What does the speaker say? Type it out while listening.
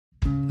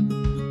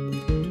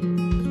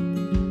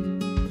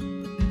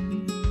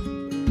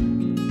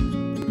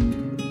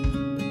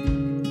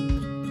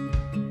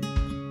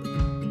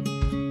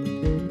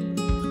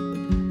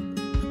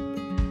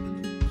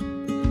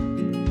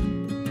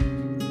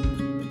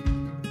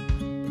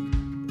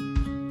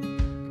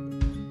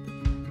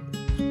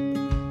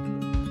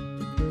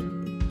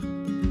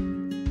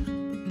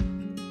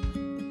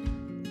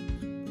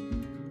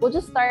we'll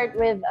just start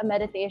with a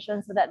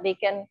meditation so that they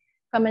can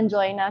come and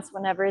join us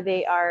whenever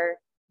they are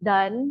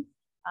done.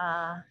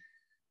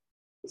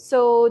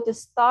 So to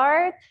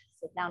start,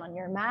 sit down on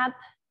your mat,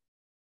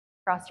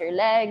 cross your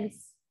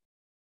legs,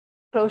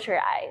 close your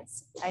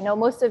eyes. I know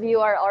most of you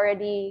are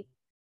already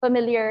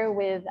familiar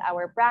with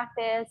our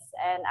practice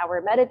and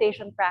our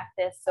meditation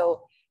practice.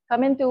 So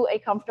come into a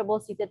comfortable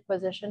seated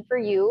position for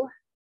you.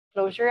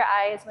 Close your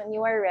eyes when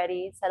you are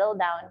ready. Settle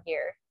down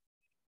here.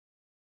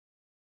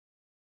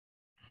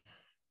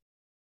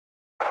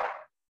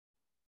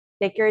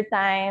 Take your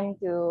time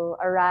to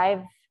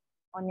arrive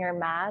on your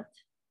mat,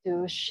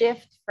 to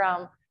shift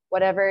from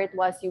whatever it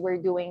was you were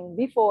doing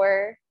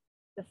before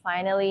to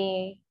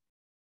finally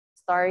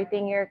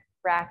starting your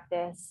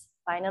practice,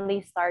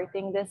 finally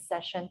starting this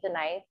session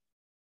tonight.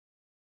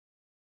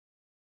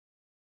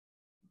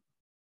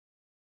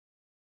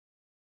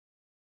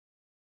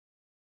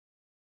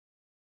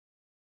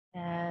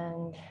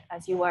 And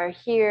as you are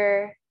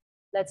here,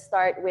 let's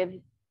start with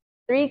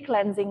 3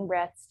 cleansing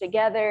breaths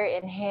together.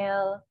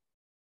 Inhale,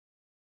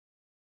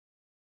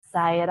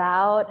 sigh it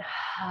out.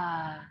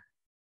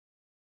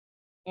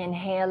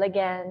 Inhale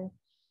again.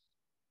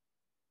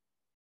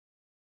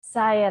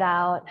 Sigh it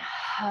out.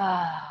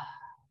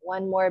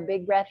 One more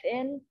big breath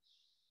in.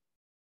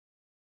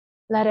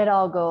 Let it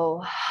all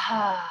go.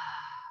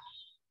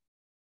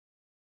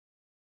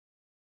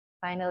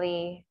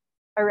 Finally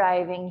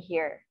arriving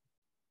here.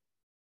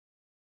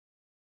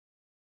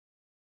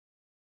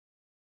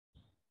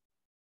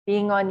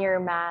 Being on your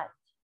mat.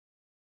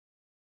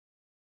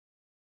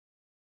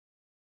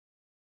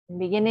 And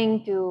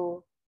beginning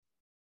to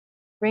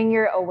bring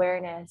your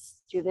awareness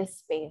to this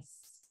space.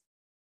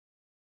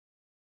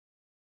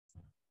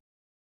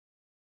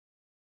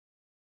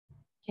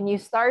 Can you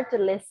start to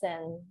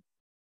listen?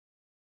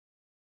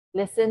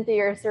 Listen to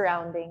your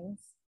surroundings.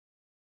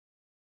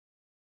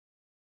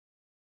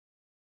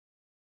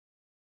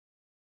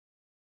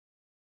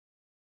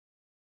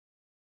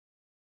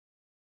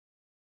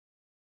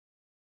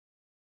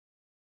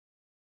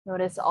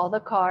 Notice all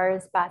the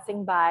cars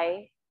passing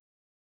by.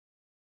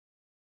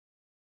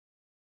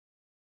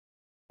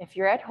 If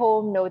you're at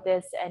home,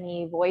 notice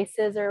any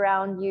voices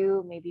around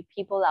you, maybe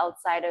people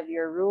outside of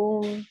your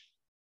room.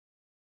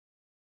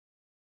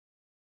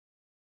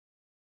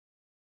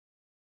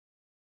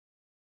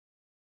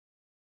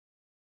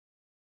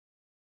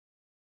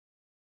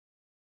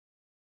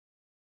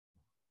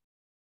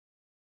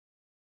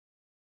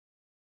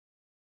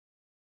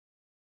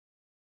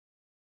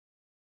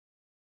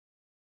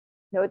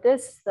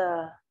 Notice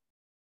the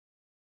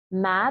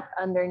mat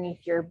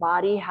underneath your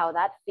body, how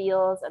that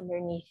feels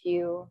underneath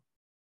you.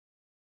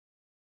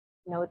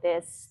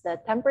 Notice the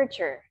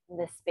temperature in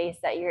the space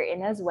that you're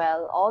in as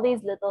well. All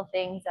these little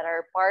things that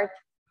are part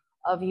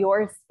of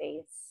your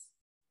space.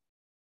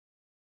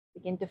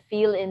 Begin to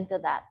feel into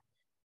that.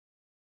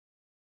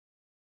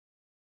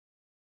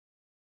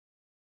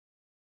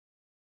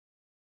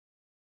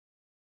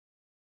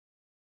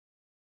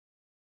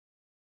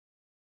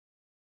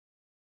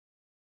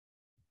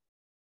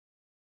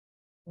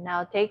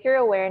 Now take your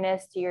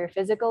awareness to your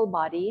physical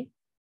body.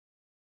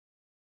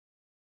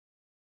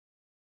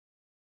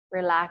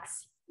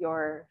 Relax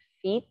your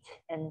feet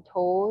and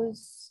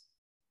toes.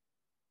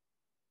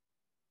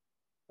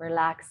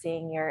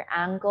 Relaxing your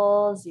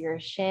ankles, your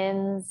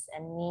shins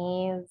and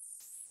knees.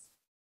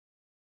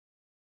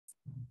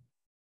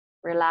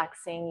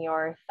 Relaxing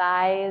your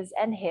thighs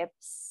and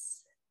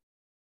hips.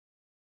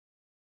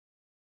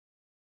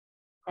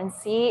 And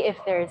see if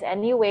there's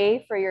any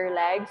way for your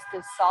legs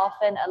to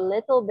soften a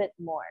little bit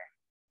more.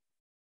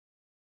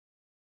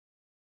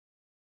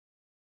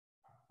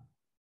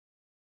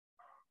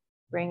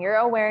 Bring your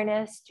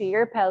awareness to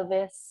your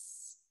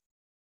pelvis,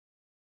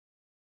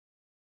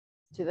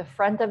 to the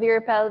front of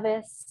your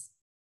pelvis,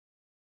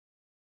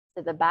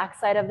 to the back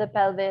side of the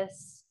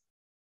pelvis.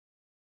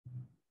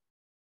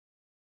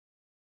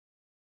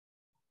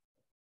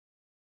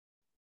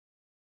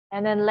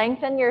 And then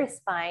lengthen your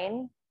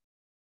spine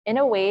in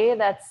a way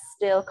that's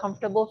still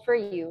comfortable for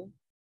you.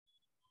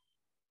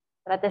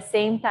 But at the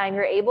same time,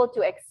 you're able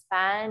to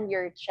expand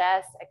your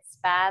chest,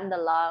 expand the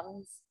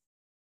lungs.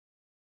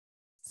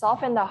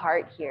 Soften the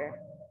heart here.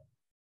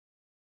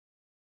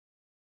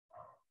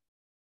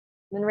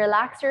 Then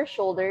relax your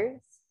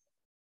shoulders.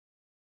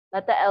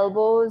 Let the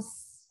elbows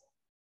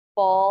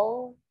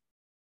fall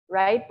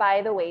right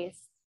by the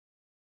waist.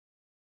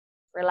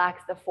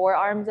 Relax the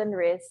forearms and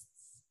wrists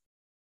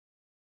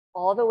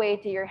all the way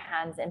to your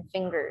hands and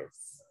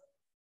fingers.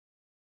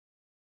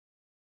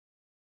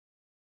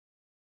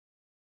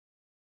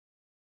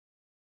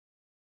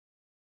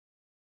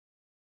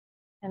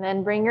 And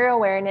then bring your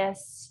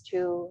awareness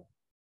to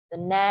the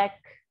neck,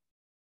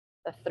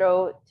 the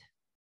throat.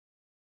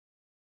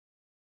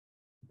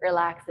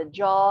 Relax the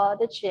jaw,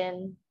 the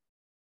chin.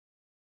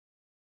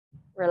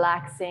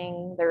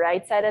 Relaxing the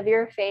right side of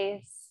your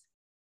face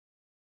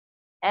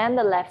and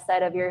the left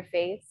side of your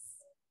face.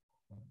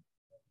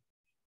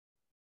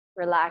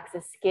 Relax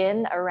the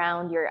skin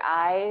around your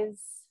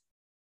eyes.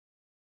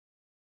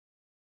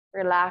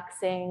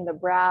 Relaxing the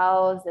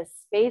brows, the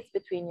space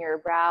between your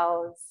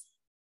brows.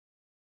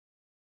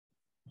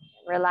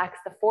 Relax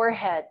the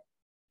forehead.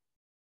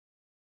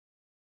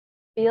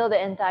 Feel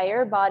the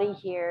entire body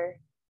here,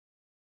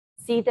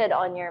 seated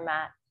on your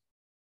mat.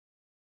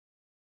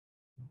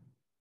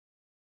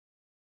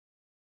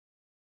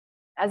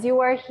 As you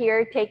are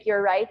here, take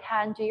your right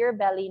hand to your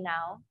belly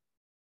now.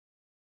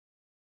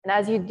 And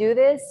as you do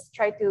this,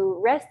 try to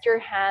rest your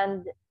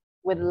hand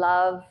with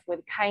love,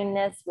 with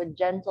kindness, with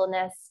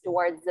gentleness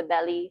towards the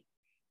belly,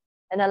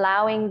 and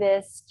allowing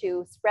this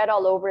to spread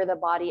all over the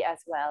body as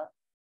well.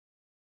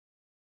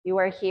 You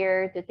are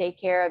here to take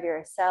care of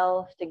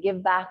yourself, to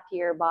give back to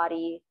your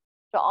body,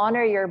 to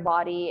honor your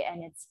body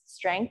and its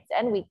strengths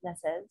and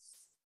weaknesses.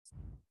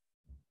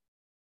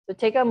 So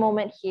take a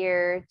moment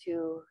here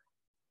to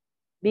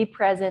be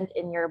present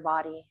in your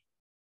body,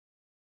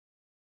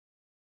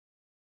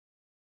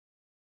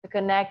 to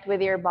connect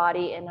with your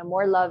body in a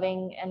more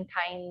loving and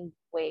kind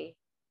way.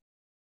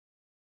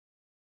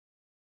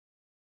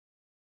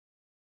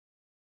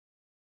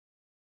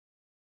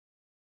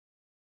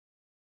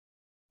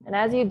 And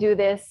as you do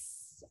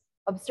this,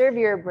 observe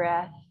your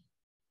breath.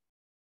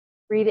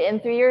 Breathe in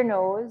through your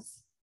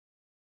nose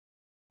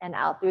and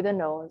out through the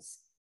nose.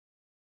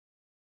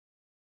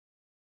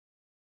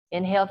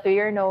 Inhale through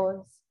your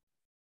nose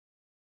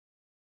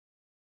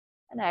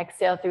and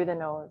exhale through the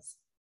nose.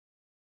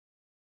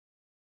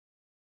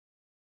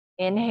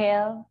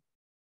 Inhale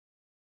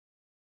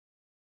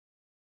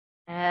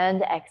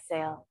and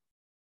exhale.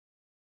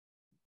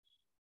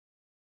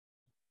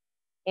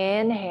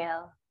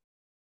 Inhale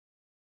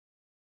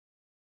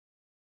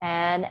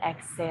and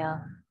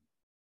exhale.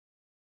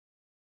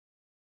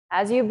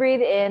 As you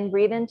breathe in,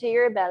 breathe into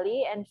your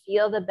belly and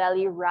feel the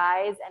belly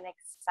rise and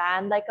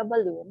expand like a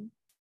balloon.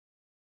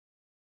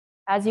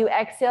 As you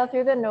exhale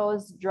through the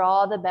nose,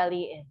 draw the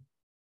belly in.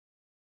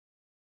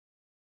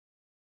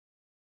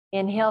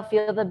 Inhale,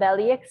 feel the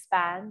belly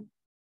expand.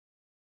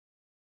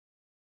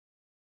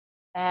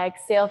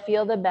 Exhale,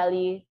 feel the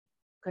belly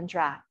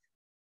contract.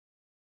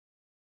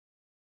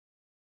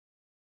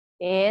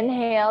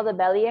 Inhale, the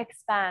belly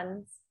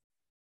expands.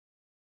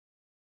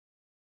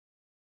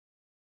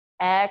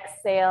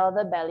 Exhale,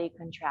 the belly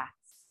contracts.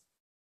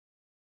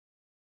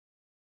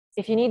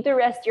 If you need to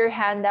rest your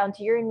hand down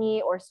to your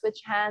knee or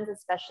switch hands,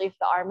 especially if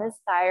the arm is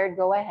tired,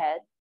 go ahead.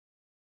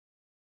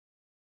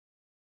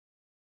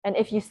 And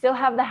if you still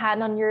have the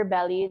hand on your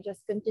belly,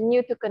 just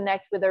continue to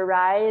connect with the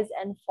rise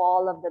and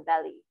fall of the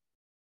belly.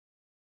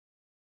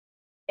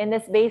 In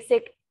this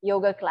basic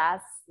yoga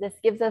class, this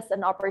gives us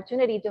an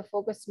opportunity to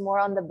focus more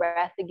on the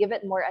breath, to give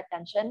it more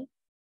attention.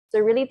 So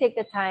really take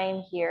the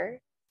time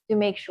here to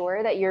make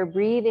sure that you're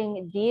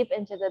breathing deep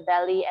into the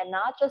belly and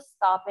not just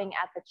stopping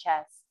at the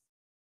chest.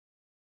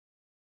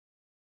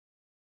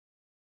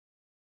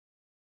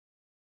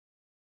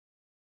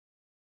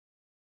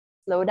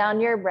 Slow down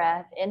your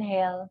breath.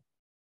 Inhale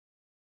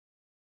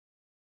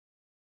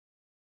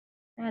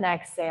and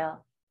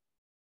exhale.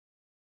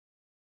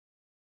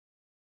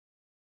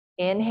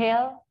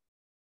 Inhale.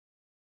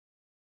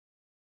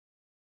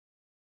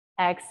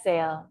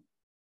 Exhale.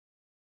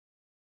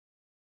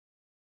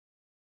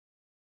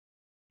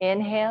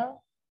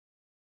 Inhale.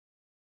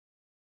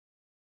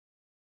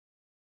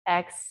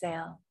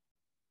 Exhale.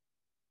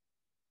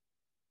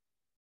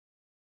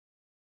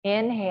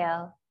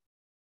 Inhale.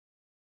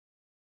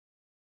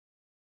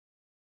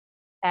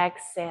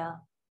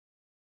 Exhale.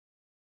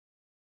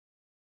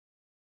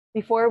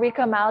 Before we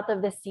come out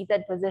of the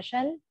seated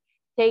position,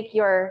 take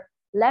your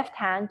left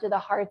hand to the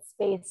heart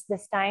space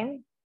this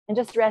time and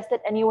just rest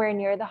it anywhere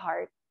near the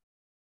heart.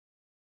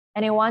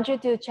 And I want you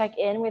to check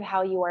in with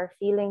how you are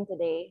feeling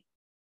today.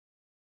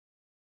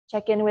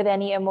 Check in with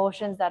any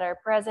emotions that are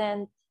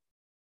present,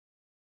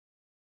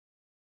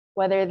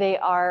 whether they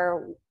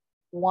are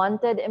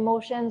wanted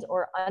emotions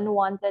or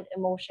unwanted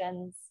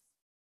emotions.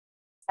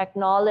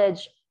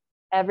 Acknowledge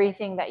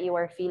everything that you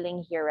are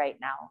feeling here right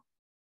now.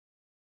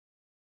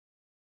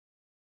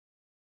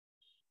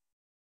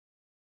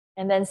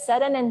 And then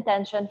set an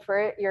intention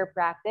for your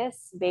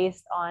practice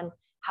based on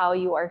how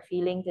you are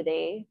feeling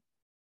today.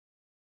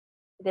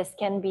 This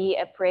can be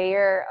a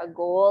prayer, a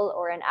goal,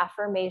 or an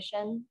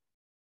affirmation.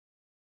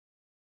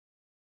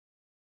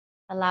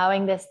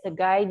 Allowing this to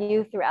guide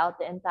you throughout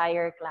the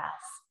entire class.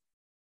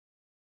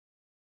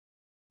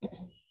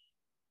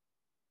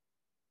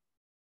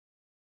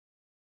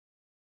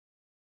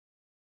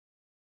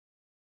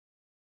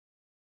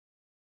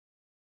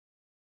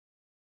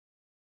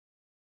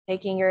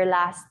 Taking your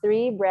last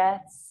 3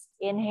 breaths,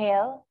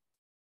 inhale,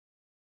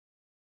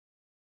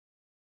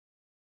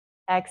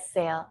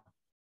 exhale.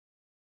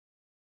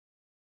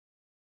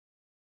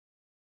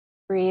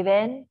 Breathe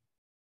in,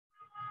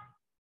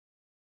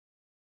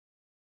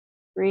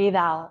 breathe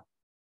out.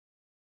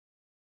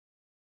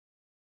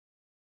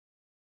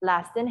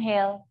 Last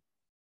inhale,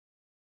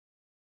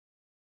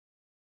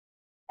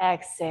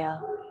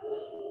 exhale.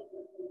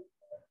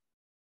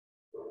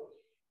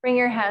 Bring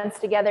your hands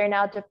together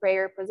now to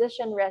prayer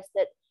position, rest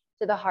it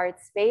to the heart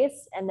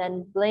space, and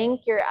then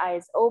blink your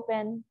eyes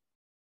open.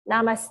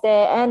 Namaste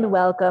and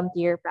welcome to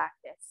your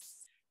practice.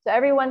 So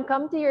everyone,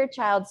 come to your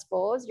child's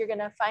pose. You're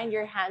gonna find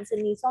your hands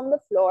and knees on the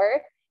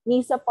floor,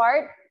 knees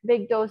apart,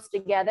 big toes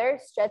together.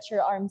 Stretch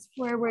your arms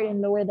forward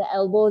and lower the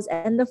elbows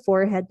and the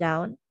forehead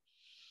down.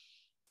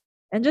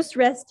 And just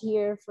rest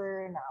here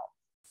for now.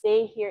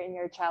 Stay here in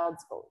your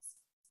child's pose.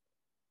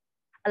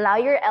 Allow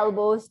your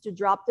elbows to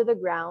drop to the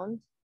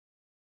ground.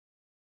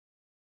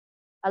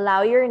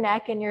 Allow your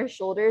neck and your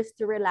shoulders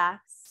to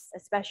relax,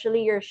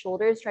 especially your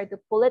shoulders. Try to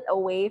pull it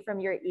away from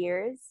your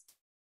ears.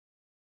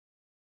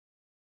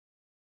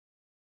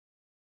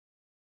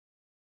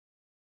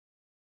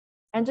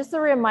 And just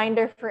a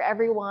reminder for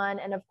everyone,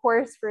 and of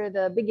course for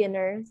the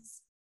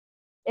beginners,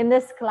 in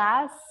this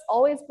class,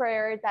 always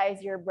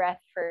prioritize your breath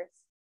first.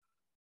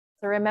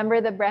 So remember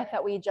the breath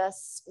that we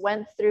just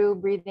went through,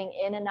 breathing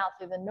in and out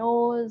through the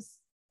nose,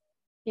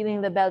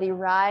 feeling the belly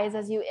rise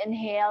as you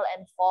inhale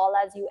and fall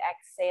as you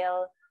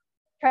exhale.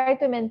 Try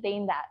to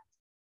maintain that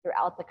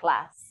throughout the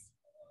class.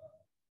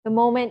 The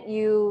moment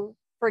you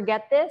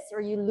forget this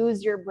or you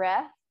lose your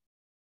breath,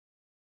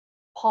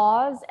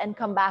 pause and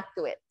come back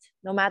to it,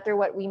 no matter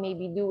what we may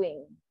be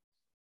doing.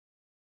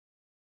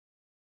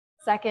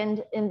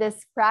 Second, in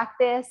this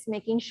practice,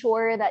 making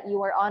sure that you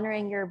are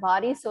honoring your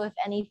body. So if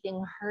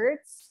anything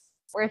hurts,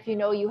 or if you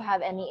know you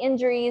have any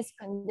injuries,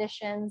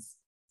 conditions,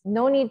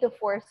 no need to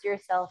force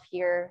yourself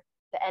here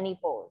to any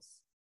pose.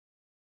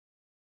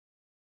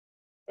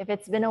 If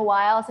it's been a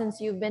while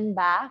since you've been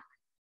back,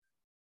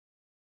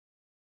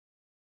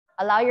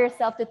 allow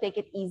yourself to take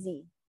it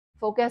easy.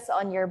 Focus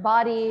on your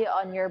body,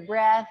 on your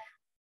breath,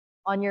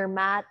 on your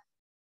mat.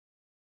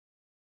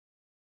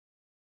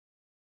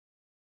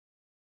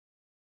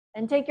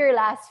 And take your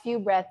last few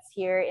breaths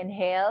here.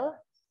 Inhale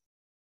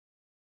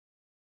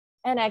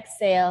and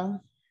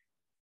exhale.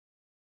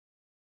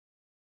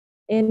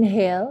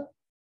 Inhale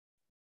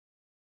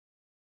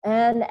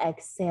and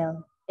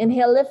exhale.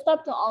 Inhale, lift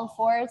up to all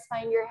fours.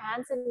 Find your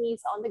hands and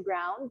knees on the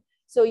ground.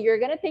 So you're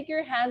going to take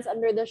your hands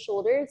under the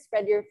shoulders,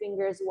 spread your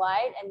fingers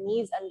wide, and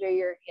knees under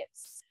your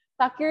hips.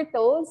 Tuck your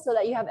toes so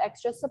that you have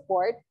extra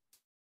support.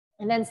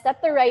 And then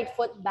step the right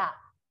foot back.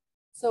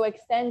 So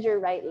extend your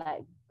right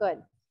leg.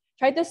 Good.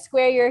 Try to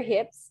square your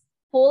hips.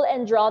 Pull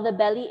and draw the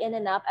belly in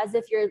and up as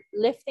if you're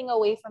lifting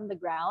away from the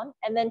ground.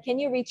 And then can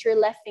you reach your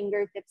left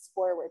fingertips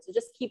forward? So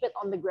just keep it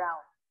on the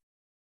ground.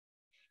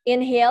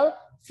 Inhale,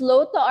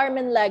 float the arm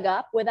and leg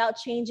up without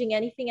changing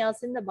anything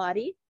else in the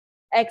body.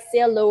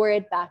 Exhale, lower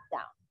it back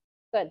down.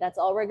 Good, that's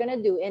all we're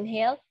gonna do.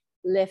 Inhale,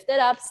 lift it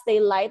up, stay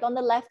light on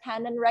the left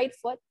hand and right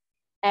foot.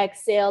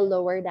 Exhale,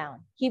 lower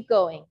down. Keep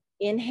going.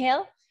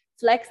 Inhale,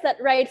 flex that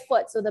right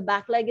foot so the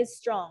back leg is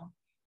strong.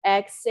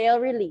 Exhale,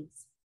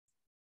 release.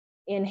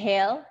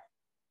 Inhale.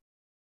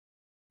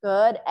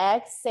 Good,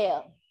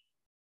 exhale.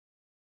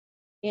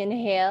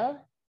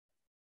 Inhale.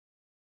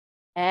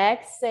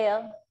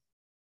 Exhale.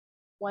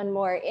 One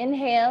more,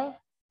 inhale.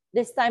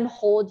 This time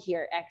hold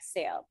here,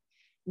 exhale.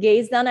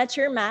 Gaze down at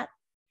your mat,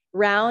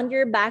 round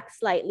your back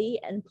slightly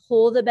and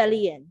pull the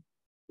belly in.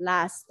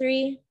 Last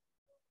 3,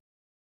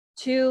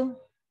 2,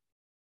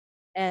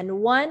 and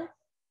 1.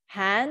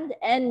 Hand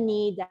and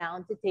knee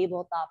down to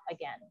tabletop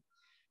again.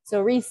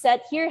 So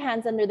reset here,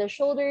 hands under the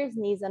shoulders,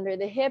 knees under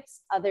the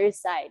hips, other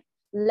side.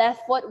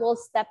 Left foot will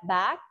step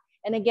back.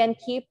 And again,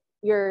 keep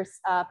your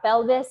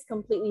pelvis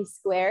completely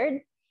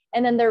squared.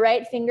 And then the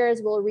right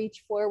fingers will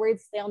reach forward,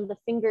 stay on the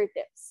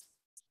fingertips.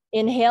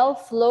 Inhale,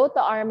 float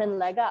the arm and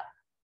leg up.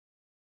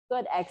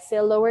 Good,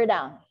 exhale, lower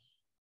down.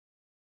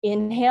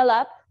 Inhale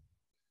up.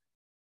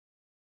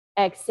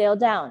 Exhale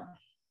down.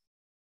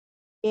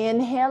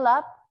 Inhale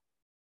up.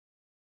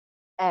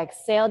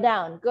 Exhale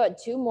down. Good,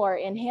 2 more.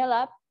 Inhale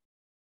up.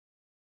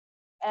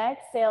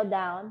 Exhale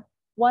down.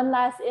 One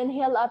last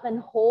inhale up and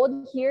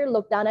hold here.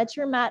 Look down at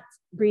your mat.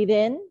 Breathe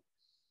in.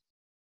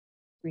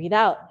 Breathe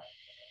out.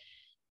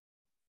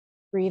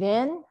 Breathe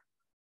in.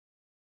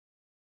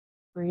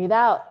 Breathe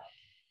out.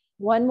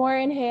 One more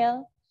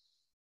inhale.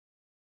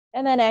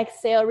 And then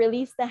exhale,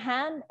 release the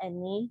hand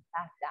and knee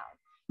back down.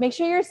 Make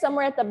sure you're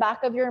somewhere at the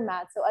back of your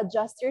mat. So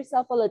adjust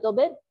yourself a little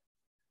bit.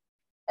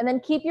 And then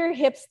keep your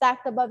hips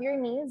stacked above your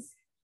knees.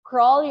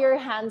 Crawl your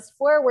hands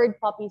forward,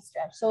 puppy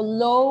stretch. So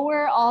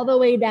lower all the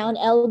way down,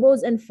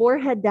 elbows and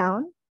forehead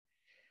down.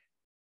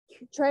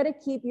 Try to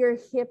keep your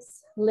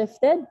hips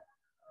lifted.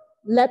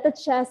 Let the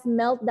chest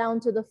melt down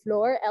to the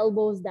floor,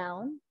 elbows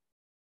down.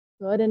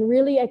 Good, and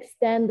really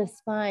extend the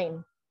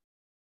spine.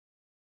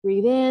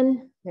 Breathe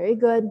in, very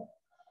good.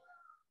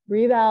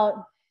 Breathe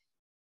out.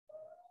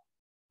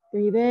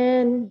 Breathe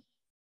in.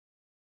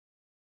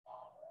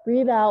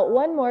 Breathe out,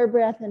 one more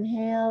breath,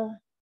 inhale.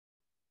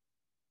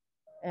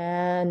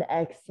 And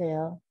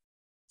exhale.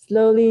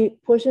 Slowly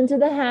push into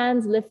the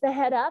hands, lift the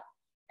head up,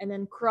 and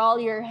then crawl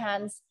your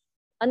hands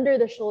under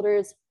the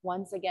shoulders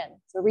once again.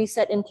 So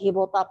reset in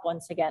tabletop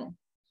once again.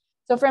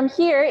 So from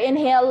here,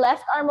 inhale,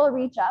 left arm will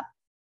reach up.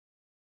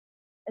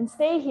 And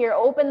stay here,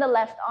 open the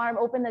left arm,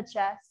 open the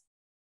chest.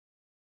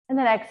 And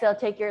then exhale,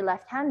 take your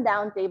left hand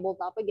down,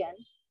 tabletop again.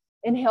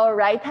 Inhale,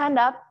 right hand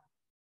up.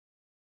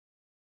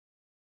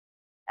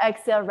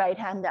 Exhale, right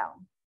hand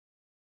down.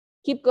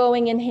 Keep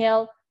going,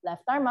 inhale,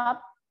 left arm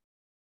up.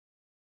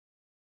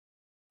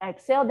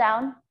 Exhale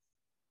down.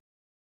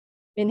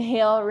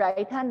 Inhale,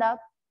 right hand up.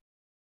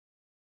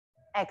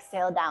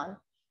 Exhale down.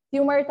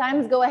 Few more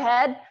times, go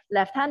ahead.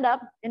 Left hand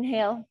up,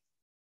 inhale.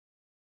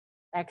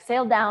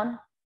 Exhale down.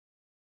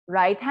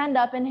 Right hand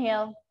up,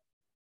 inhale.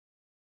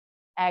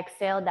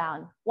 Exhale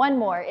down. One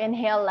more,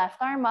 inhale,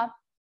 left arm up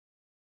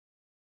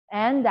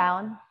and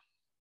down.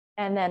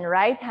 And then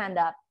right hand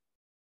up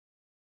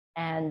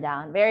and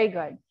down. Very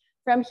good.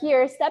 From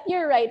here, step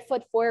your right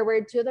foot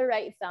forward to the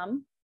right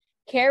thumb.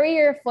 Carry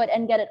your foot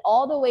and get it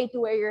all the way to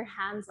where your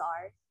hands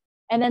are.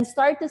 And then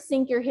start to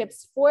sink your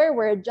hips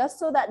forward just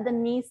so that the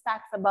knee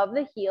stacks above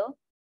the heel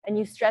and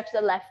you stretch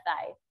the left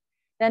thigh.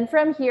 Then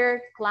from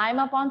here, climb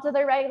up onto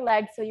the right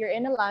leg so you're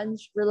in a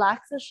lunge.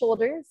 Relax the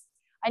shoulders.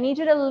 I need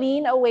you to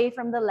lean away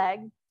from the leg,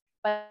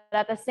 but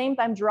at the same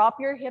time, drop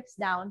your hips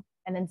down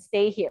and then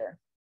stay here.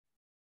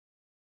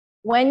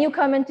 When you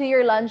come into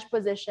your lunge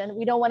position,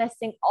 we don't want to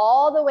sink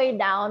all the way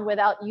down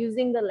without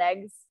using the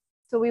legs.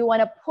 So we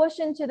want to push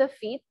into the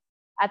feet.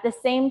 At the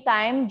same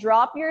time,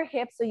 drop your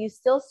hips so you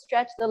still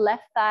stretch the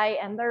left thigh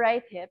and the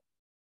right hip.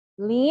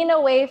 Lean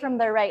away from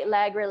the right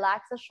leg,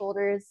 relax the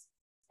shoulders,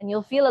 and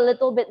you'll feel a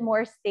little bit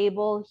more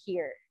stable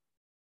here.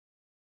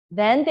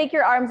 Then take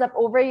your arms up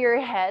over your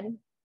head.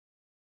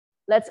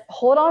 Let's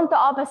hold on to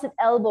opposite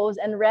elbows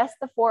and rest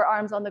the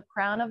forearms on the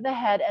crown of the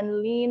head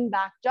and lean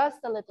back just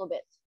a little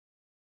bit.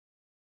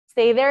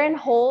 Stay there and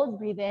hold.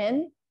 Breathe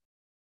in.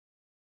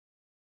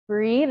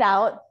 Breathe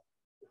out.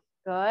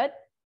 Good.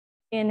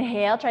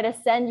 Inhale. Try to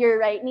send your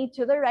right knee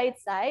to the right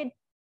side.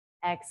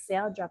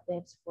 Exhale. Drop the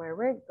hips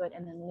forward. Good.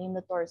 And then lean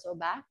the torso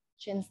back.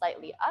 Chin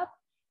slightly up.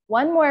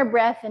 One more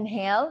breath.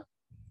 Inhale.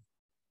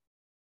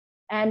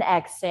 And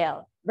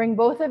exhale. Bring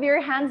both of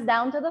your hands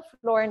down to the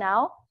floor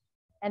now.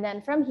 And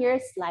then from here,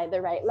 slide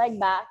the right leg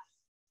back.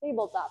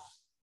 Tabletop.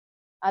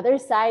 Other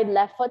side.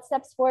 Left foot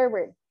steps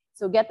forward.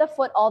 So get the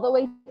foot all the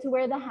way to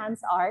where the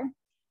hands are.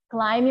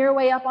 Climb your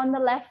way up on the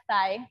left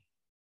thigh.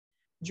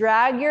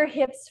 Drag your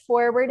hips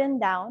forward and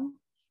down.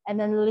 And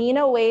then lean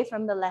away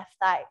from the left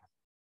thigh.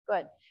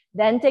 Good.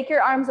 Then take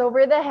your arms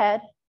over the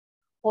head.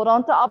 Hold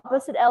on to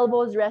opposite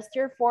elbows. Rest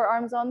your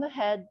forearms on the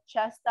head.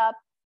 Chest up.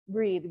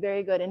 Breathe.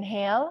 Very good.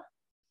 Inhale.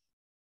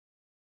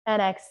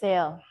 And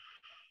exhale.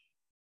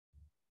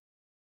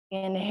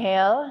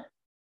 Inhale.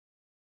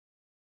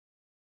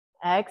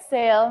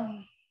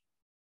 Exhale.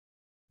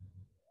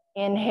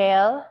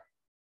 Inhale.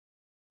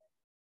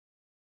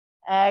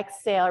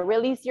 Exhale.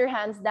 Release your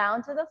hands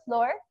down to the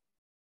floor.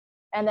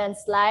 And then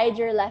slide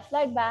your left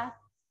leg back.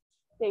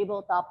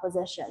 Tabletop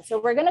position. So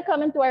we're going to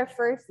come into our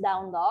first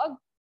down dog.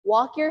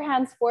 Walk your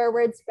hands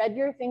forward. Spread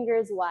your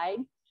fingers wide.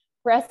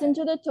 Press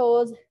into the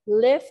toes.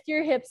 Lift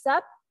your hips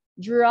up.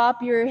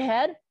 Drop your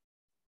head.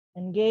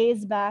 And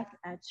gaze back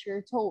at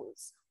your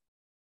toes.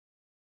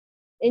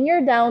 In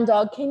your down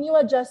dog, can you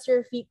adjust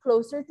your feet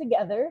closer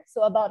together?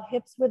 So about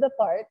hips width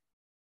apart.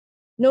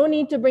 No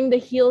need to bring the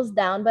heels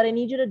down, but I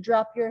need you to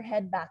drop your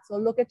head back. So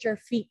look at your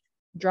feet.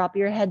 Drop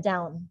your head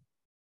down.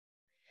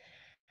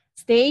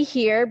 Stay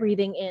here,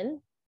 breathing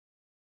in.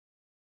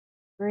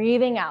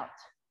 Breathing out.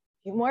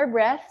 A few more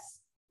breaths.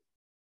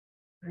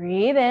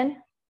 Breathe in.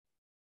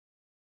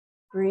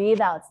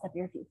 Breathe out. Step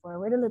your feet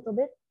forward a little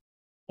bit.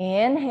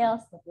 Inhale.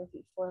 Step your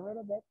feet forward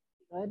a bit.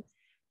 Good.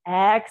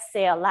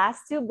 Exhale.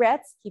 Last two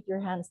breaths. Keep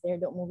your hands there.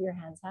 Don't move your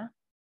hands, huh?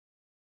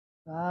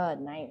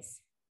 Good. Nice.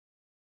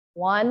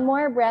 One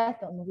more breath.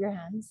 Don't move your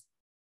hands.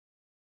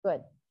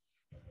 Good.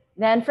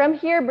 Then from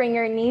here, bring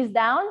your knees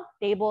down.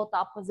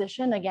 Tabletop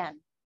position again.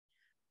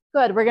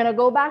 Good. We're going to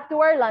go back to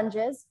our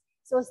lunges.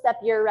 So step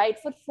your right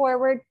foot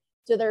forward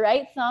to the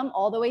right thumb,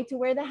 all the way to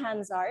where the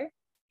hands are.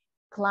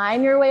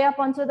 Climb your way up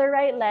onto the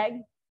right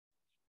leg.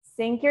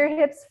 Sink your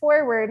hips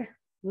forward.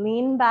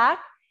 Lean back.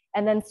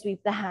 And then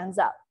sweep the hands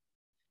up.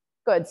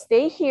 Good.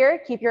 Stay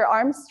here. Keep your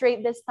arms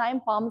straight this time.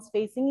 Palms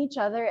facing each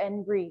other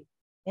and breathe.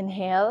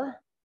 Inhale.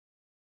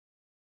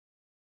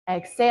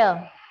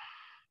 Exhale.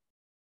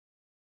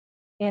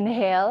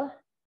 Inhale.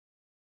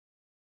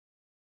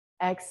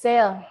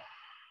 Exhale.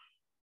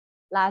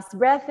 Last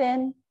breath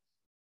in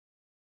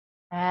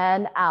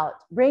and out.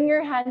 Bring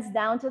your hands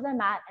down to the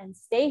mat and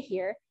stay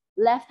here.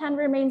 Left hand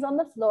remains on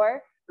the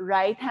floor.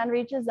 Right hand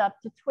reaches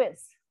up to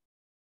twist.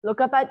 Look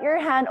up at your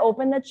hand.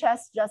 Open the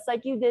chest just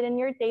like you did in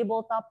your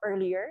tabletop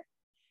earlier.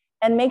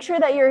 And make sure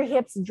that your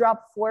hips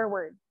drop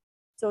forward.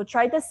 So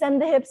try to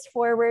send the hips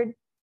forward.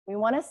 We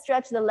want to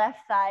stretch the left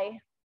thigh.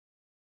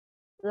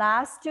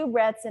 Last two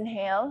breaths.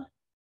 Inhale.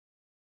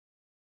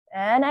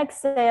 And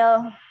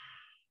exhale.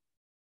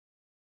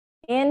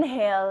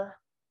 Inhale.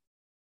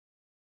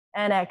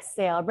 And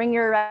exhale. Bring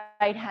your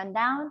right hand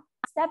down.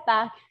 Step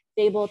back.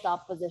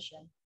 Tabletop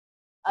position.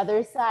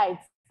 Other side.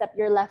 Step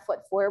your left foot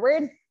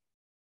forward.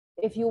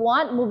 If you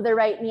want, move the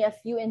right knee a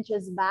few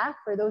inches back.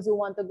 For those who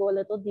want to go a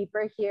little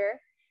deeper here.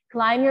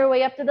 Climb your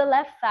way up to the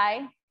left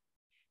thigh.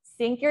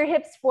 Sink your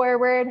hips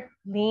forward.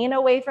 Lean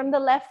away from the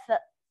left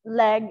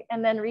leg.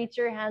 And then reach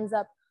your hands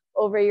up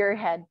over your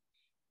head.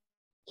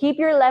 Keep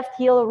your left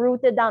heel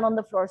rooted down on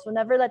the floor. So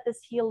never let this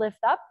heel lift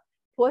up.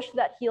 Push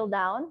that heel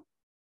down.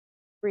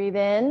 Breathe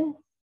in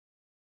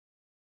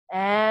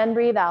and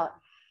breathe out.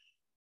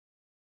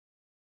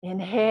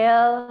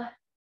 Inhale.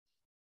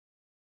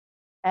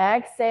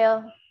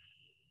 Exhale.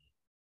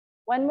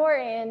 One more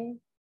in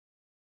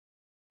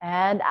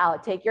and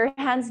out. Take your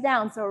hands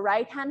down. So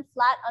right hand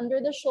flat under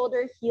the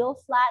shoulder, heel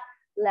flat,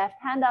 left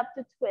hand up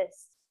to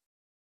twist.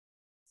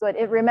 So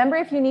remember,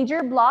 if you need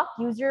your block,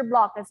 use your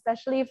block,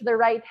 especially if the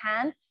right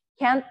hand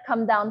can't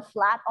come down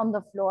flat on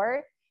the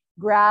floor.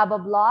 Grab a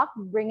block,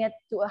 bring it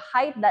to a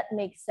height that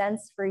makes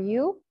sense for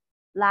you.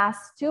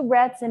 Last 2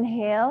 breaths,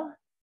 inhale.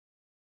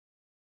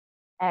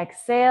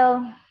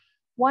 Exhale.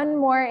 One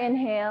more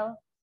inhale.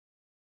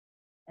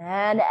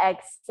 And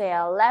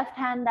exhale. Left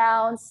hand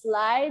down,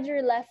 slide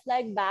your left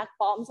leg back,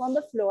 palms on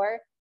the floor.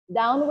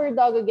 Downward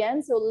dog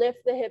again, so lift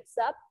the hips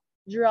up.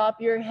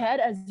 Drop your head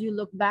as you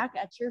look back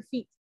at your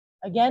feet.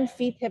 Again,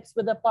 feet hips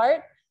width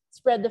apart.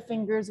 Spread the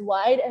fingers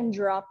wide and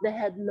drop the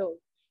head low.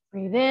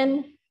 Breathe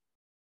in.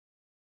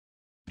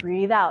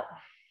 Breathe out.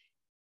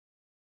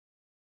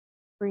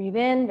 Breathe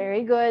in,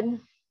 very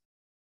good.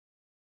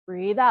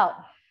 Breathe out.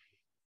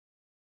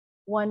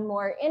 One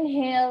more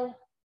inhale.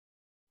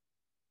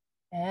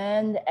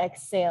 And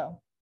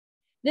exhale.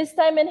 This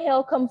time,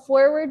 inhale, come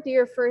forward to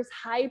your first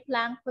high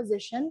plank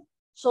position.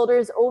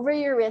 Shoulders over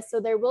your wrists, so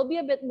there will be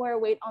a bit more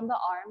weight on the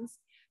arms.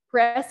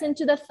 Press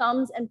into the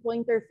thumbs and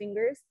pointer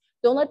fingers.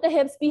 Don't let the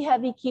hips be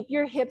heavy. Keep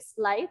your hips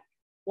light.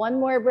 One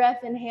more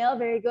breath, inhale,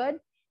 very good.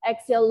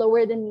 Exhale,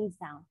 lower the knees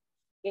down.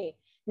 Okay,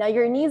 now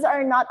your knees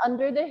are not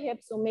under the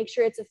hips, so make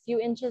sure it's a few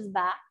inches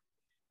back.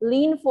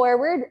 Lean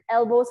forward,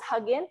 elbows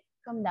hug in,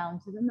 come down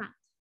to the mat.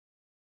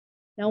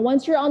 Now,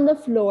 once you're on the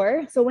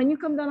floor, so when you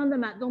come down on the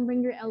mat, don't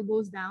bring your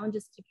elbows down,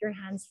 just keep your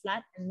hands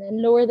flat and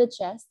then lower the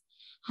chest.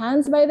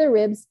 Hands by the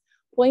ribs,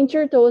 point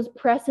your toes,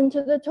 press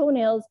into the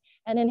toenails,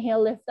 and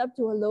inhale, lift up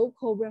to a low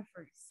cobra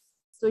first.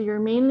 So you're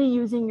mainly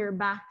using your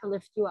back to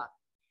lift you up.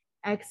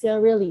 Exhale,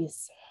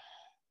 release.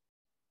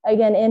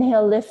 Again,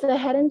 inhale, lift the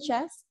head and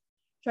chest.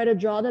 Try to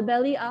draw the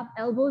belly up,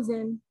 elbows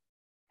in.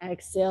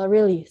 Exhale,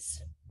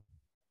 release.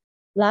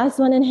 Last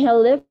one,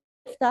 inhale, lift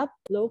up,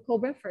 low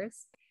cobra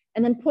first.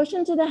 And then push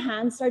into the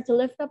hands, start to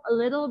lift up a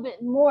little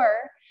bit more.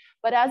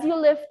 But as you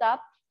lift up,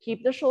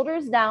 keep the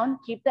shoulders down,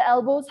 keep the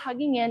elbows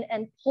hugging in,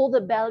 and pull the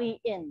belly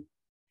in.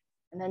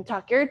 And then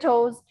tuck your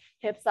toes,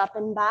 hips up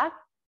and back,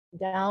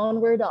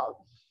 downward dog.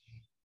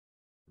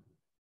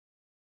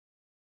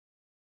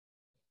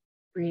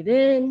 Breathe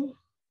in.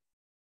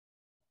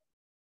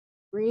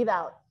 Breathe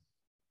out.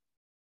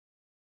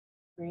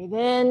 Breathe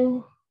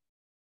in.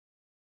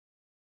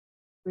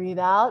 Breathe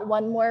out.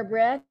 One more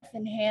breath.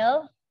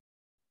 Inhale.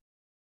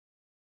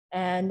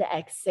 And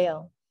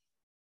exhale.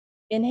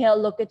 Inhale,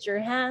 look at your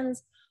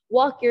hands.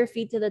 Walk your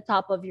feet to the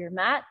top of your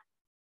mat.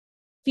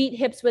 Feet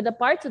hips width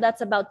apart, so that's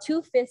about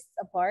 2 fists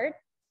apart.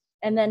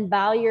 And then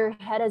bow your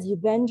head as you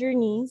bend your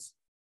knees.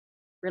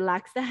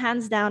 Relax the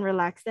hands down,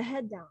 relax the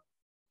head down.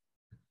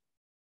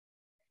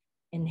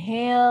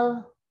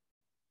 Inhale.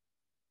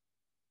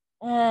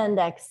 And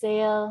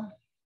exhale.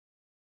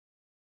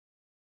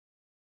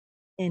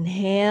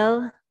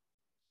 Inhale.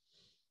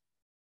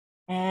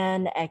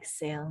 And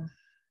exhale.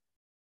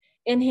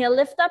 Inhale,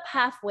 lift up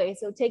halfway.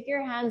 So take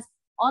your hands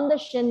on the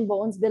shin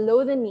bones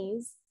below the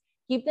knees.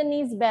 Keep the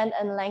knees bent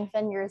and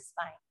lengthen your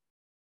spine.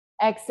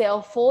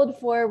 Exhale, fold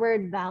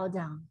forward, bow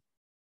down.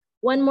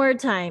 One more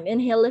time.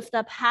 Inhale, lift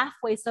up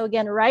halfway. So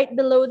again, right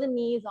below the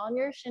knees on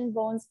your shin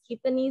bones.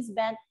 Keep the knees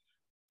bent,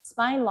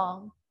 spine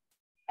long.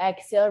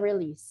 Exhale,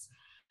 release.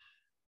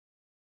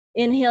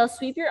 Inhale,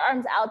 sweep your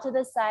arms out to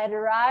the side.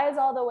 Rise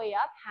all the way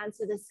up, hands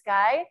to the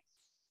sky.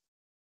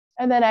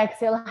 And then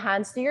exhale,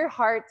 hands to your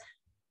heart.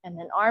 And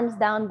then arms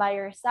down by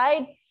your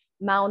side,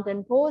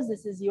 mountain pose.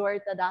 This is your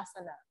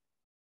Tadasana.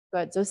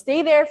 Good, so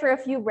stay there for a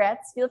few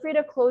breaths. Feel free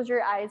to close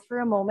your eyes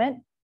for a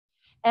moment.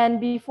 And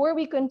before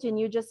we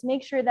continue, just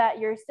make sure that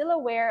you're still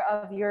aware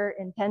of your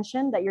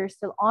intention, that you're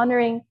still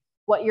honoring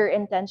what your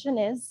intention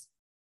is.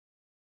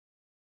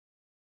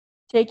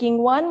 Taking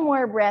one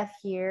more breath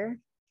here.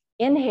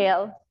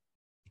 Inhale.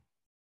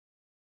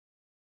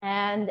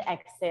 And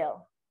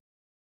exhale.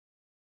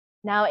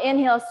 Now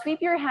inhale, sweep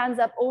your hands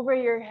up over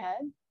your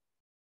head.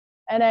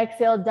 And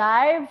exhale,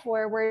 dive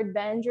forward,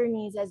 bend your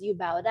knees as you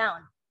bow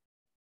down.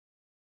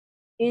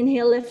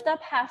 Inhale, lift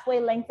up halfway,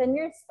 lengthen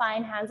your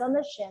spine, hands on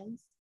the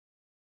shins.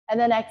 And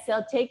then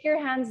exhale, take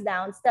your hands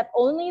down, step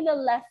only the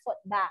left foot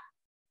back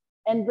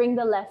and bring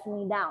the left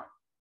knee down.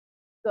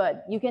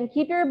 Good. You can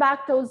keep your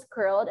back toes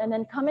curled and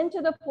then come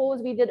into the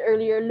pose we did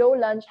earlier, low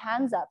lunge,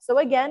 hands up. So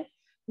again,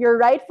 your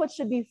right foot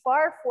should be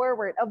far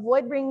forward.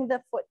 Avoid bringing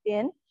the foot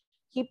in.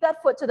 Keep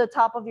that foot to the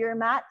top of your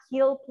mat,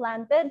 heel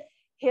planted,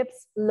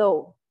 hips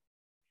low.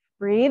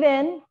 Breathe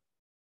in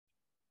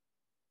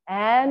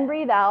and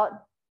breathe out.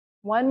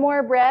 One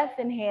more breath,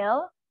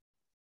 inhale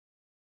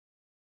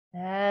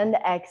and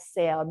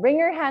exhale. Bring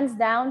your hands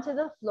down to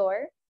the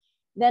floor.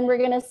 Then we're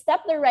gonna step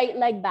the right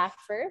leg back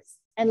first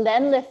and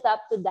then lift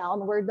up to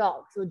downward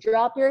dog. So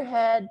drop your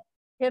head,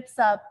 hips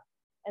up,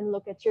 and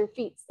look at your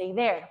feet. Stay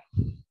there.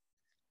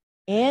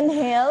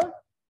 Inhale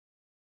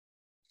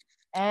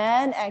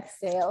and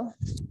exhale.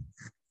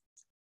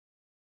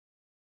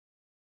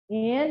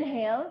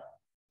 Inhale,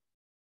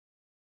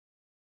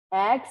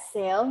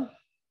 exhale.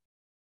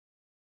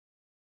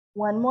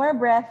 One more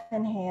breath,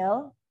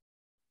 inhale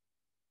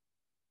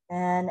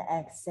and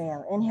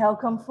exhale. Inhale,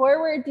 come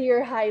forward to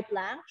your high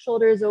plank,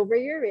 shoulders over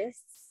your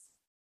wrists.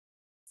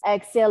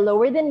 Exhale,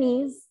 lower the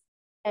knees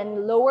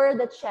and lower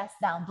the chest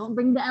down. Don't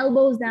bring the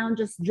elbows down,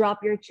 just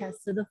drop your chest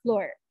to the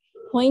floor.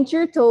 Point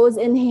your toes,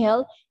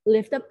 inhale,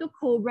 lift up to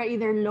cobra,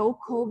 either low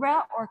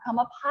cobra or come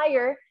up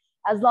higher,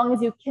 as long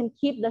as you can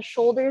keep the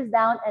shoulders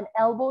down and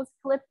elbows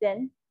clipped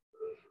in.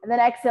 And then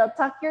exhale,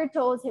 tuck your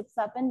toes, hips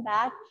up and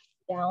back,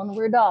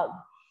 downward dog.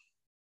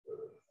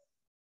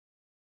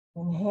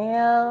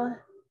 Inhale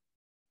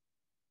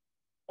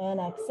and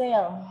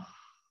exhale.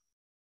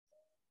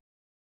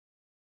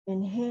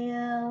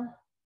 Inhale,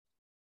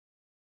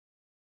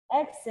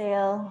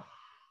 exhale.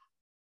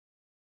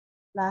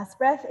 Last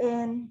breath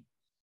in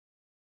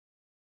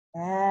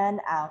and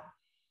out.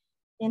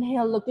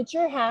 Inhale, look at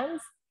your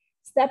hands.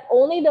 Step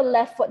only the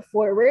left foot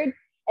forward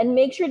and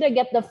make sure to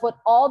get the foot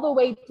all the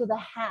way to the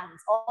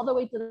hands, all the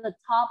way to the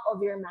top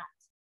of your mat.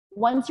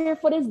 Once your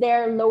foot is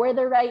there, lower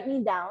the right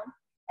knee down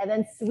and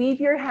then sweep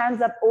your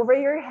hands up over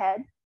your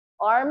head,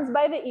 arms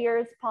by the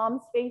ears,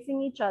 palms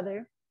facing each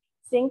other.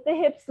 Sink the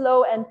hips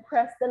low and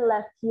press the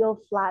left heel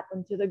flat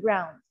into the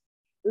ground.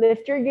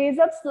 Lift your gaze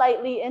up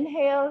slightly.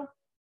 Inhale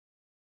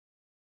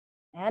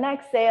and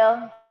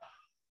exhale.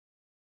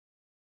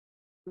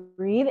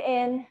 Breathe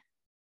in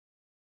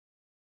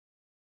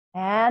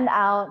and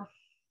out.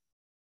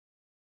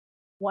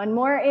 One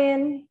more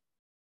in.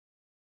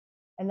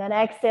 And then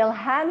exhale,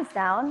 hands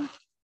down.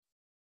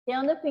 Stay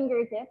on the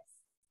fingertips.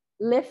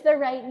 Lift the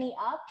right knee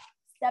up.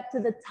 Step to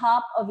the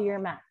top of your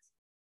mat.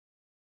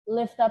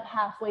 Lift up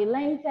halfway,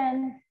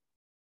 lengthen.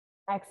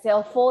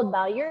 Exhale, fold,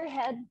 bow your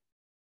head.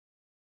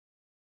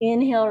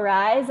 Inhale,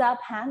 rise up,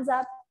 hands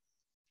up.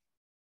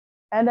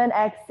 And then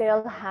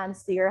exhale,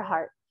 hands to your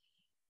heart.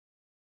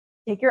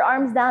 Take your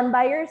arms down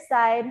by your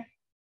side.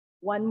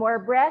 One more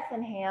breath,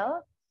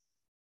 inhale.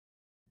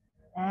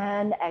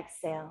 And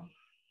exhale.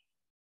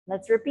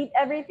 Let's repeat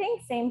everything.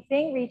 Same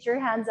thing, reach your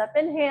hands up,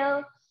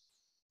 inhale.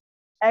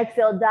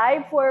 Exhale,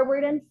 dive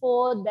forward and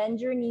fold,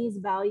 bend your knees,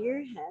 bow your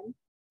head.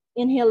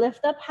 Inhale,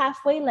 lift up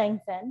halfway,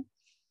 lengthen.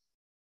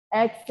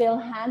 Exhale,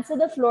 hands to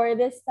the floor.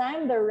 This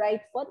time, the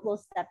right foot will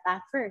step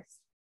back first.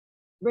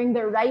 Bring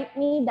the right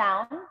knee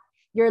down.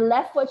 Your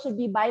left foot should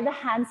be by the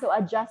hand, so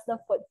adjust the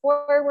foot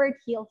forward,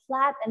 heel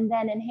flat, and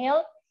then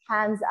inhale,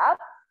 hands up.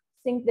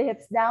 Sink the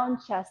hips down,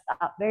 chest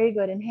up. Very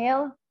good.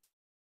 Inhale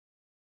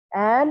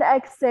and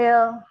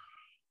exhale.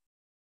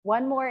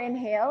 One more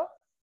inhale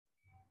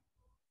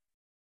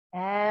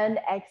and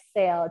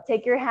exhale.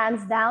 Take your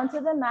hands down to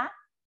the mat.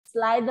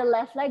 Slide the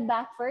left leg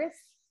back first,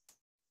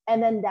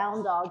 and then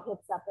down dog,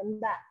 hips up and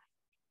back.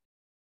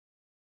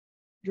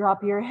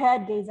 Drop your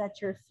head, gaze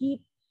at your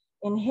feet.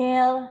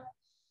 Inhale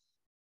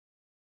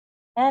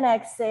and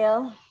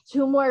exhale.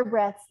 Two more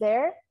breaths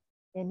there.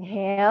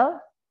 Inhale.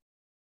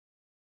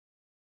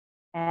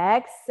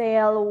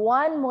 Exhale.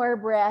 One more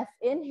breath.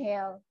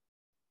 Inhale.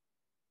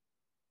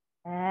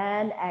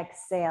 And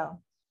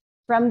exhale.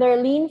 From there,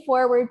 lean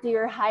forward to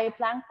your high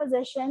plank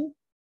position.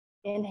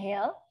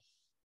 Inhale.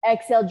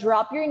 Exhale,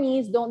 drop your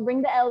knees. Don't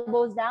bring the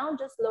elbows down.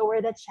 Just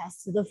lower the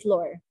chest to the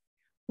floor.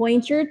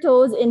 Point your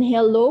toes.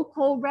 Inhale, low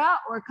cobra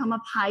or come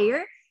up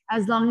higher,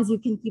 as long as you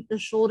can keep the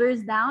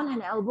shoulders down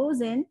and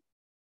elbows in.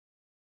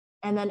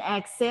 And then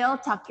exhale,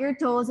 tuck your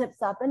toes,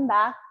 hips up and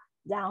back,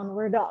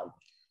 downward dog.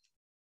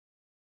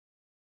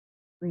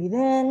 Breathe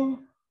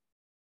in.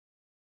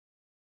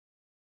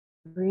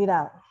 Breathe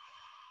out.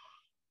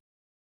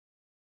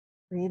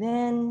 Breathe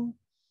in.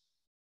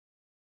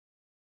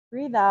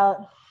 Breathe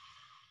out.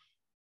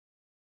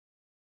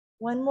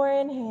 One more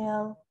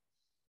inhale.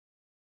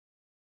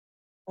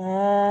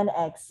 And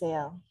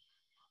exhale.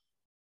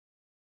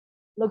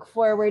 Look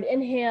forward,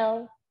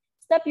 inhale.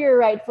 Step your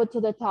right foot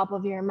to the top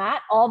of your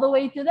mat, all the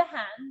way to the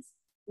hands.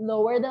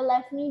 Lower the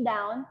left knee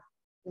down.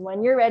 And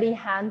when you're ready,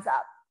 hands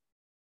up.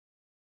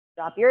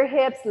 Drop your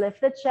hips,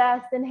 lift the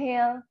chest,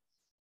 inhale.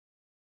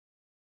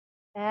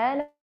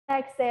 And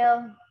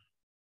exhale.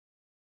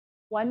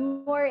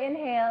 One more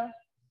inhale.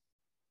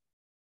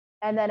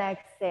 And then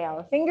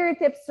exhale.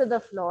 Fingertips to the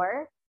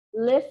floor.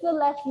 Lift the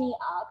left knee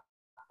up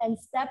and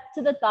step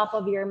to the top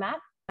of your mat.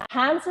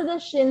 Hands to the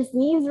shins,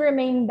 knees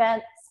remain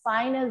bent,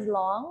 spine is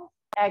long.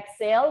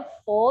 Exhale,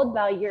 fold,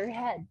 bow your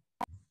head.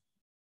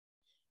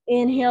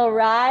 Inhale,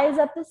 rise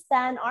up to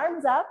stand,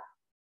 arms up.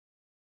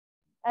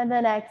 And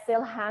then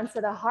exhale, hands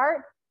to the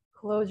heart.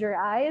 Close your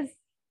eyes.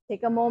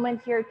 Take a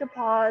moment here to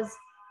pause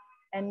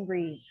and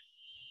breathe.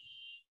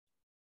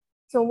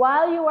 So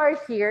while you are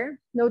here,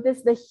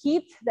 notice the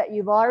heat that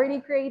you've already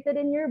created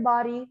in your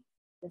body,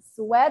 the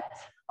sweat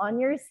on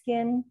your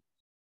skin.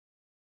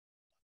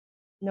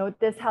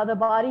 Notice how the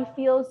body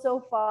feels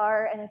so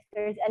far, and if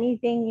there's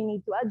anything you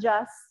need to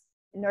adjust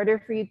in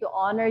order for you to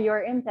honor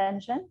your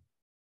intention.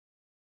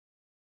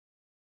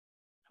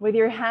 With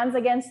your hands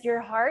against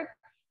your heart,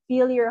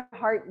 feel your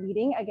heart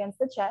beating against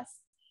the chest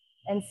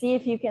and see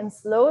if you can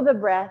slow the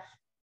breath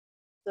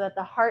so that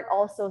the heart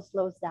also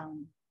slows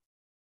down.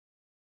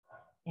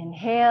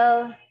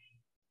 Inhale,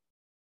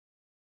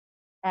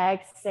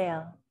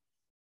 exhale.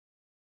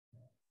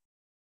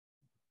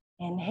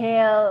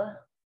 Inhale,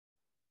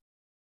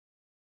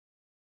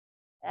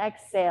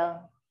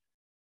 exhale.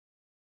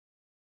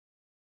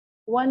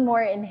 One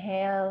more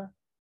inhale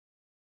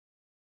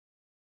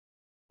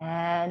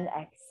and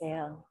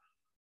exhale.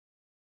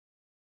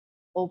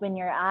 Open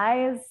your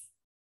eyes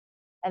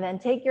and then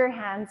take your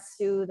hands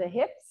to the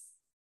hips.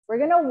 We're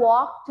gonna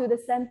walk to the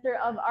center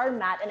of our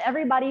mat and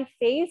everybody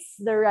face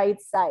the right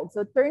side.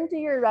 So turn to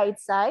your right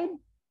side,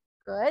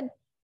 good.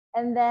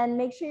 And then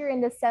make sure you're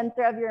in the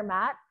center of your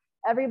mat.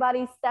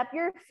 Everybody step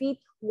your feet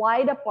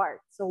wide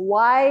apart. So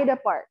wide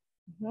apart.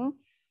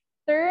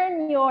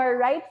 Turn your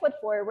right foot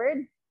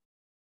forward.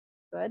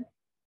 Good.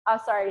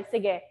 Sorry,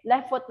 sige.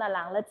 Left foot na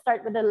lang. Let's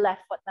start with the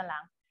left foot na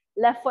lang.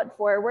 Left foot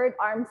forward,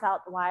 arms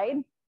out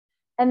wide.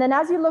 And then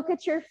as you look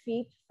at your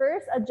feet,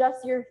 first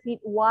adjust your feet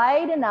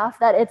wide enough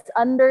that it's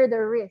under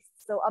the wrist.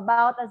 So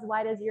about as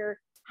wide as your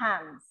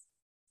hands.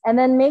 And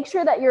then make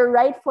sure that your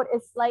right foot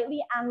is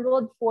slightly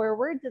angled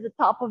forward to the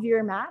top of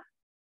your mat.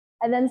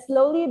 And then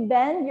slowly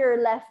bend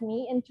your left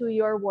knee into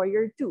your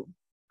warrior two.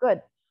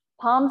 Good.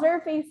 Palms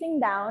are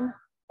facing down.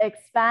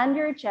 Expand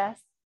your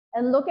chest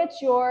and look at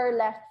your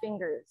left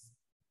fingers.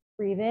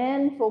 Breathe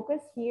in,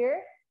 focus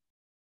here.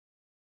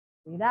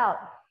 Breathe out.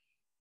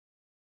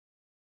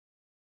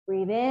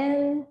 Breathe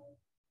in.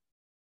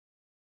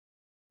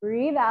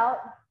 Breathe out.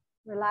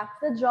 Relax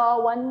the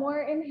jaw. One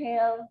more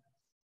inhale.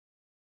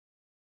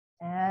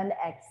 And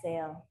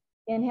exhale.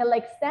 Inhale,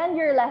 extend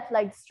your left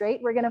leg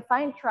straight. We're gonna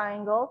find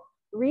triangle.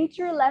 Reach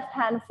your left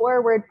hand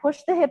forward,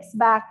 push the hips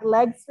back,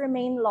 legs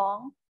remain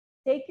long.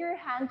 Take your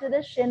hand to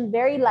the shin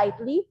very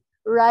lightly,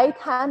 right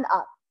hand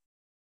up.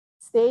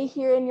 Stay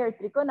here in your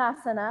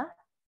Trikonasana.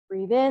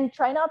 Breathe in,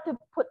 try not to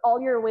put all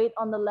your weight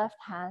on the left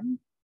hand.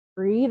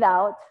 Breathe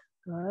out,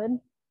 good.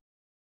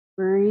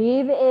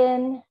 Breathe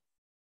in.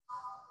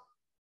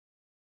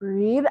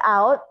 Breathe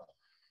out.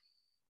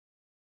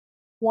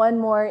 One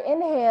more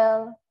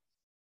inhale.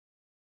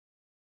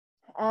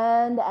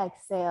 And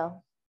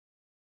exhale.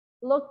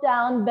 Look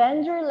down,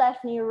 bend your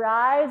left knee,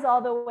 rise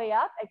all the way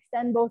up,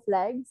 extend both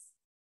legs.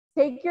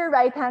 Take your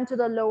right hand to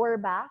the lower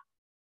back.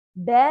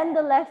 Bend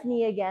the left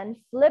knee again,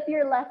 flip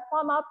your left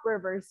palm up,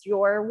 reverse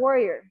your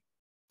warrior.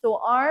 So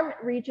arm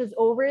reaches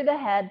over the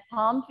head,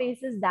 palm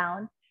faces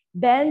down.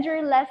 Bend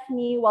your left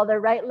knee while the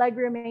right leg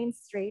remains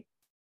straight.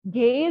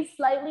 Gaze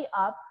slightly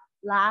up.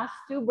 Last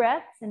two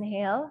breaths,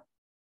 inhale.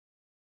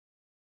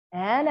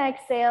 And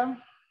exhale.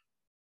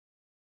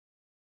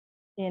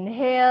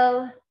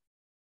 Inhale.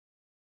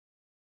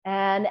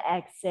 And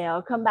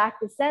exhale. Come back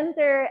to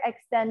center,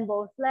 extend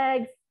both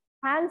legs,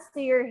 hands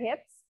to your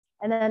hips,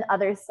 and then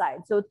other side.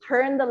 So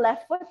turn the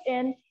left foot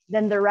in,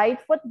 then the right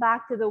foot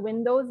back to the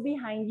windows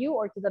behind you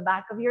or to the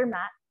back of your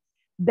mat.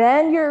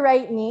 Bend your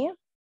right knee,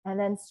 and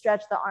then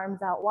stretch the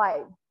arms out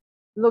wide.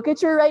 Look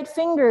at your right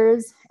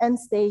fingers and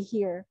stay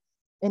here.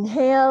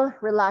 Inhale,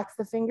 relax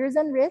the fingers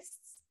and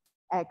wrists.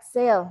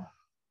 Exhale.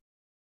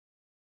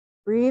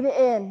 Breathe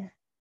in.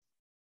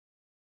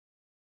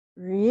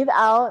 Breathe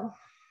out.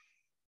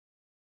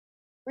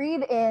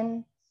 Breathe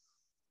in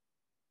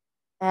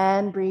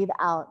and breathe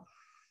out.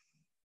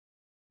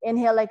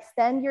 Inhale,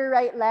 extend your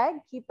right leg,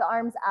 keep the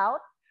arms out,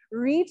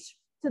 reach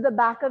to the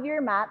back of your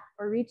mat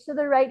or reach to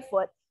the right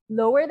foot,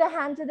 lower the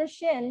hand to the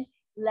shin,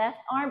 left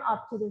arm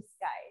up to the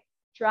sky,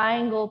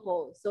 triangle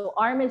pose. So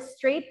arm is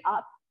straight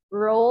up,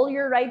 roll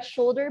your right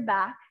shoulder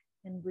back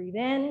and breathe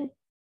in,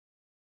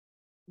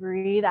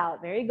 breathe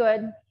out. Very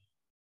good.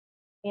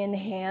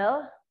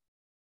 Inhale,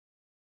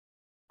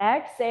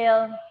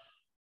 exhale.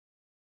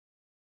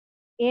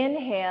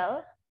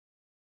 Inhale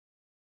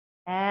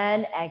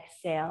and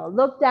exhale.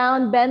 Look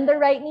down, bend the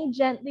right knee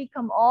gently,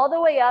 come all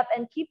the way up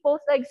and keep both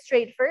legs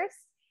straight first.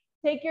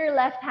 Take your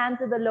left hand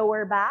to the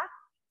lower back,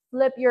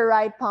 flip your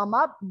right palm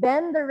up,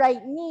 bend the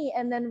right knee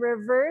and then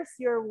reverse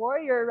your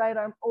warrior right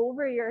arm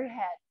over your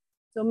head.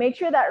 So make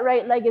sure that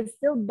right leg is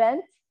still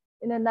bent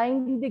in a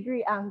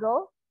 90-degree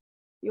angle.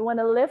 You want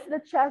to lift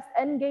the chest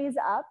and gaze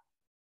up.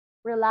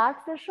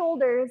 Relax the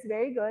shoulders,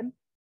 very good.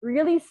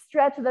 Really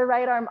stretch the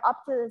right arm up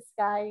to the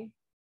sky.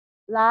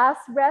 Last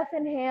breath,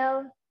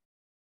 inhale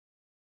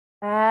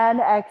and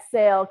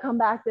exhale. Come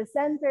back to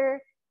center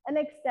and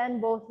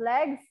extend both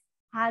legs,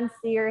 hands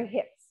to your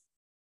hips.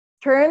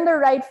 Turn the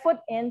right foot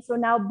in. So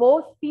now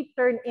both feet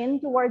turn in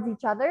towards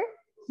each other,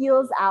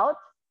 heels out.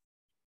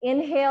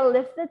 Inhale,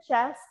 lift the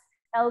chest,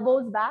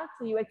 elbows back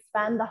so you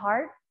expand the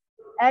heart.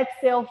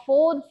 Exhale,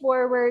 fold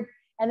forward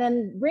and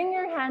then bring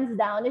your hands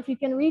down. If you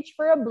can reach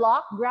for a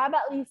block, grab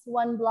at least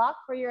one block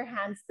for your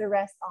hands to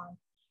rest on.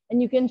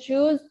 And you can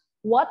choose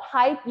what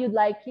height you'd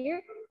like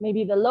here,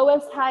 maybe the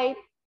lowest height,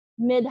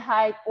 mid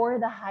height, or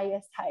the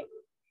highest height.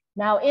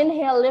 Now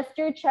inhale, lift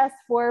your chest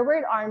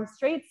forward, arms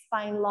straight,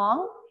 spine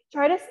long.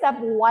 Try to step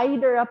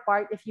wider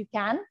apart if you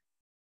can.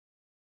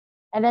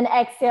 And then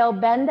exhale,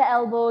 bend the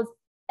elbows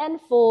and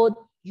fold,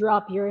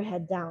 drop your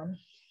head down.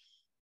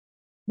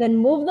 Then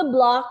move the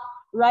block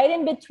right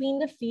in between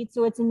the feet,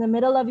 so it's in the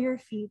middle of your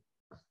feet.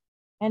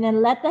 And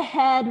then let the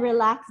head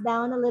relax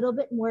down a little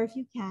bit more if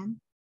you can.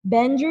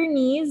 Bend your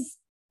knees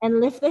and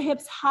lift the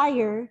hips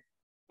higher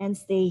and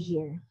stay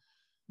here.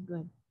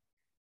 Good.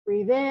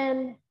 Breathe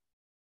in,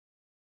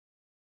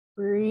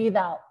 breathe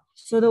out.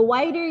 So the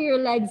wider your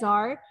legs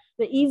are,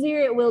 the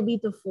easier it will be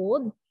to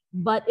fold.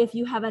 But if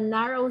you have a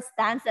narrow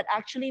stance, that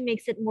actually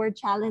makes it more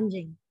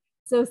challenging.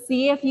 So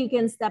see if you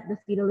can step the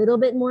feet a little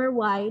bit more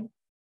wide.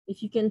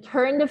 If you can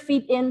turn the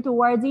feet in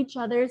towards each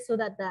other so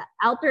that the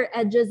outer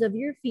edges of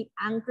your feet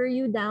anchor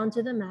you down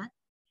to the mat.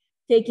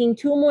 Taking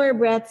 2 more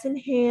breaths,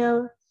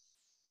 inhale.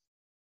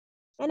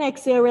 And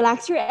exhale,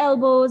 relax your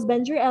elbows,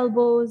 bend your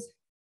elbows.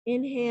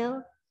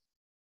 Inhale.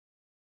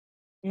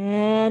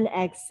 And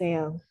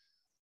exhale.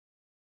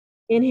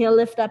 Inhale,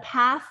 lift up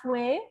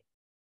halfway.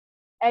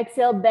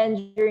 Exhale,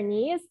 bend your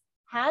knees,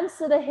 hands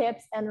to the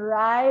hips, and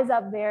rise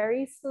up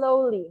very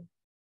slowly.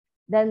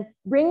 Then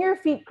bring your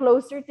feet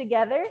closer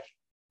together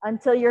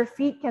until your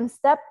feet can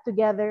step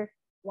together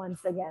once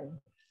again.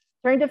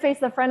 Turn to face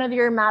the front of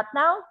your mat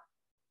now,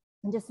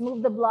 and just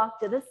move the block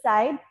to the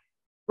side.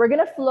 We're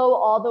gonna flow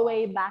all the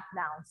way back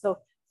down. So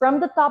from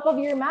the top of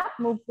your mat,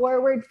 move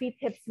forward, feet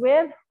hips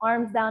width,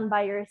 arms down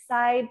by your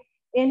side.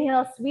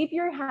 Inhale, sweep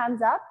your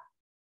hands up.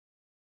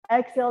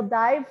 Exhale,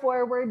 dive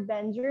forward,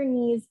 bend your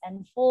knees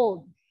and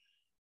fold.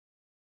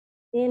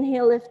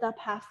 Inhale, lift up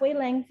halfway,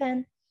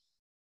 lengthen.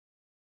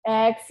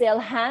 Exhale,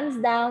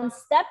 hands down,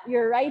 step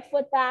your right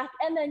foot back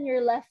and then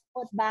your left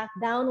foot back,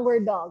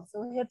 downward dog.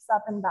 So hips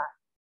up and back.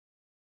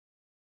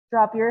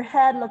 Drop your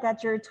head, look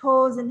at your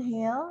toes,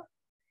 inhale.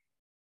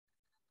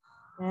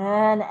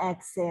 And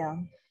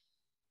exhale.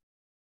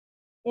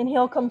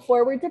 Inhale, come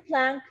forward to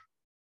plank.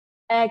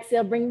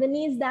 Exhale, bring the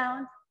knees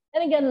down.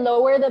 And again,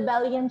 lower the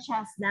belly and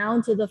chest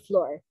down to the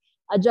floor.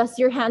 Adjust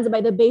your hands by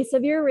the base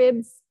of your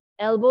ribs,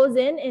 elbows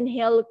in,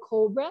 inhale,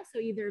 cobra. So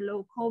either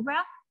low cobra,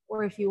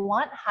 or if you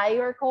want,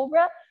 higher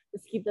cobra.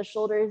 Just keep the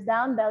shoulders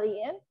down,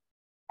 belly in.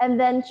 And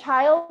then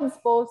child's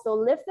pose, so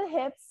lift the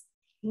hips,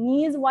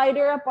 knees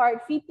wider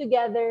apart, feet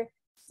together,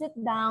 sit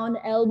down,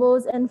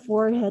 elbows and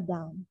forehead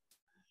down.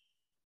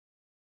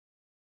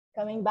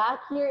 Coming back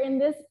here in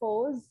this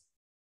pose.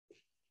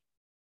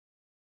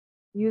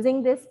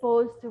 Using this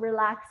pose to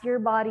relax your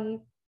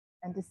body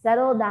and to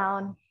settle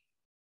down.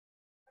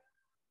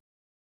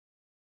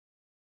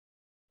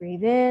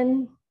 Breathe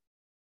in,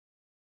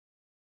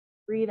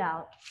 breathe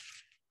out.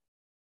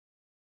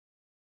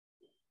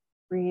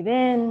 Breathe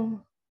in,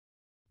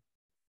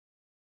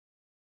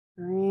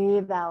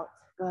 breathe out.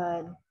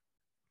 Good.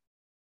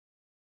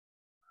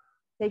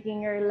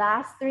 Taking your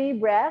last 3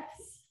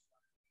 breaths.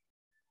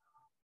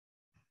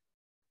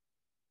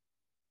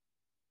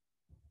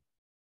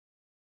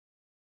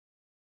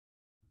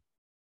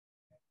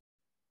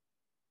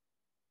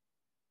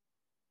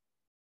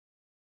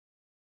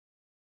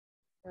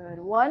 Good.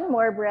 1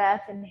 more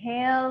breath.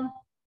 Inhale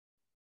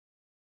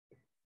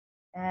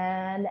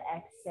and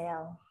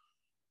exhale.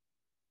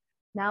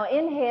 Now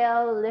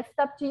inhale, lift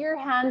up to your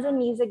hands and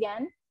knees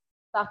again.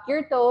 Tuck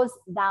your toes,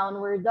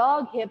 downward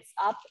dog, hips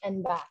up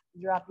and back.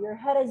 Drop your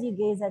head as you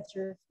gaze at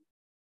your feet.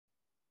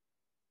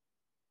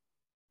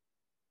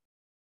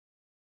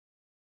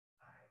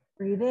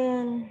 Breathe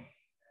in.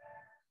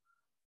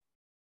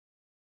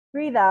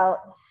 Breathe out.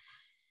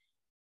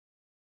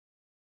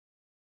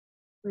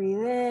 Breathe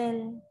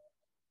in.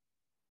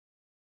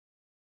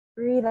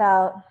 Breathe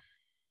out.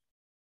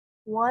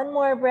 1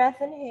 more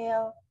breath,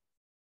 inhale.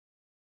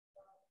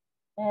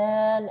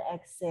 And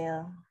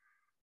exhale.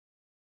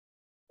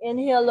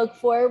 Inhale, look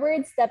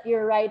forward, step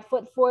your right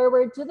foot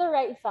forward to the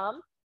right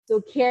thumb. So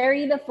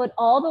carry the foot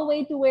all the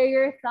way to where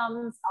your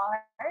thumbs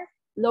are.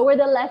 Lower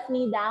the left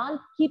knee down,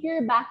 keep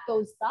your back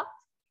toes tucked.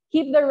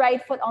 Keep the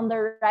right foot on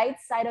the right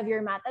side of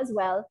your mat as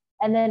well.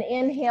 And then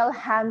inhale,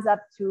 hands up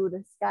to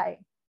the sky.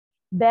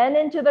 Bend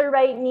into the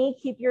right knee,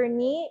 keep your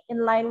knee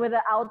in line with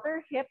the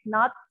outer hip,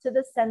 not to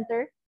the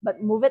center,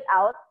 but move it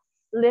out.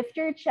 Lift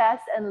your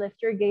chest and lift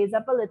your gaze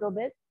up a little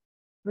bit.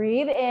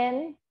 Breathe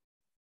in,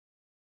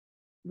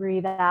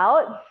 breathe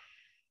out.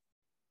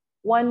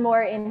 1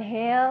 more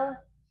inhale,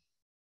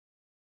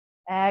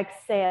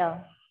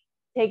 exhale.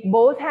 Take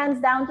both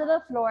hands down to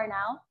the floor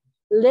now.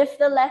 Lift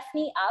the left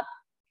knee up,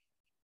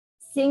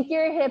 sink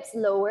your hips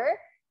lower,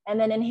 and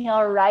then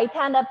inhale, right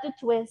hand up to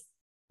twist.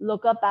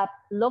 Look up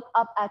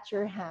at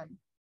your hand.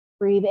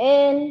 Breathe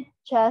in,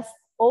 chest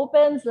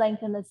opens,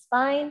 lengthen the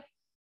spine.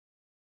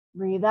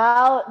 Breathe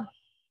out.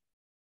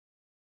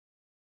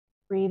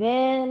 Breathe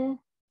in.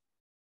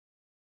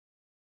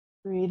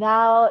 Breathe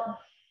out.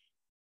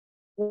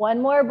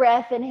 1 more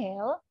breath,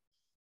 inhale.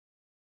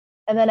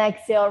 And then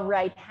exhale,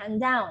 right hand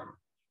down.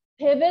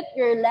 Pivot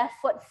your left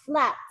foot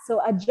flat.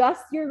 So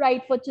adjust your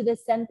right foot to the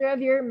center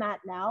of your mat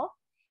now.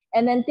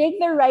 And then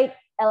take the right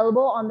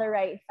elbow on the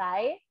right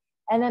thigh.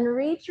 And then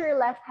reach your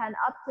left hand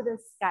up to the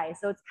sky.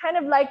 So it's kind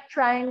of like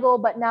triangle,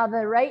 but now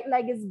the right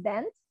leg is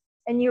bent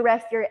and you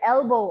rest your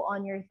elbow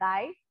on your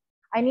thigh.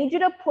 I need you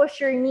to push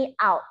your knee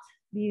out.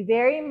 Be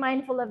very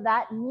mindful of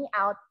that. Knee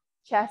out,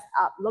 chest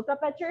up. Look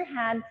up at your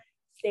hand.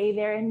 Stay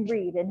there and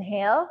breathe.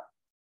 Inhale.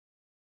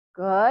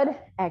 Good.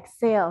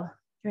 Exhale.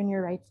 Turn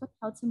your right foot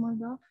out some more,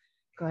 bro.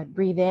 Good.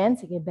 Breathe in.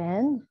 Sige,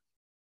 bend.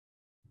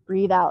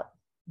 Breathe out.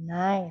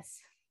 Nice.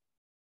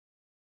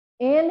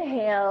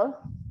 Inhale.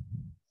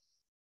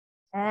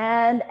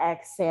 And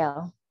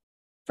exhale.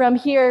 From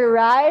here,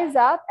 rise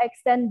up.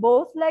 Extend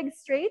both legs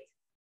straight.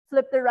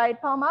 Flip the right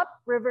palm up.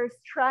 Reverse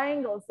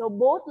triangle. So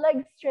both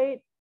legs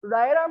straight.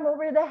 Right arm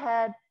over the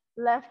head.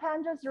 Left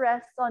hand just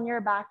rests on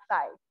your back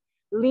thigh.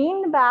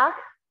 Lean back.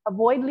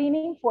 Avoid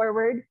leaning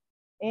forward.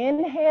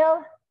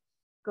 Inhale.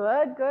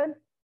 Good, good.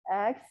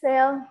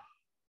 Exhale.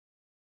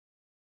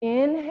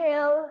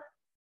 Inhale.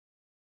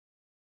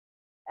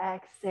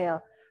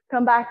 Exhale.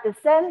 Come back to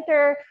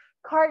center.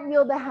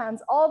 Cartwheel the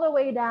hands all the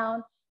way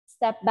down.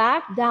 Step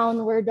back,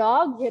 downward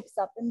dog, hips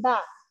up and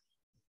back.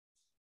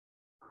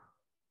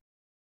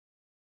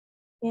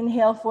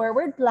 Inhale,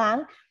 forward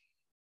plank.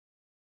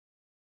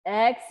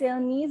 Exhale,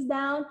 knees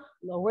down,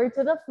 lower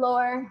to the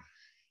floor.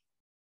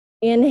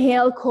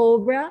 Inhale,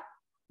 cobra.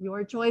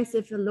 Your choice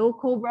if a low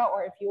cobra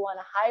or if you want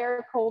a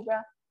higher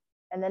cobra.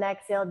 And then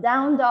exhale,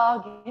 down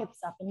dog, hips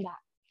up and back.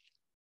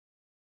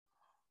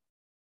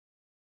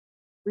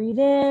 Breathe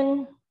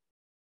in.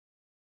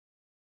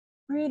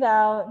 Breathe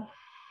out.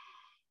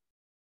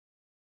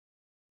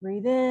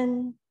 Breathe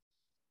in.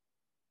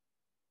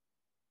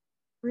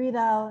 Breathe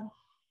out.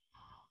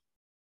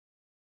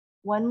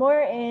 One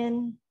more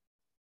in.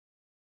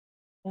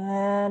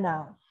 And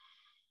out.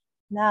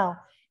 Now,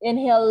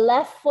 inhale,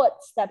 left foot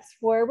steps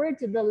forward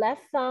to the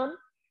left thumb.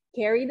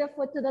 Carry the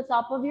foot to the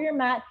top of your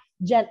mat.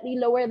 Gently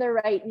lower the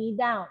right knee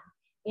down.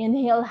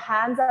 Inhale,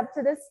 hands up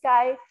to the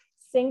sky.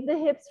 Sink the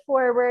hips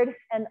forward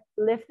and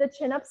lift the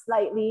chin up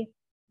slightly.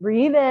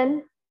 Breathe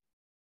in.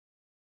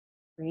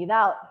 Breathe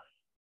out.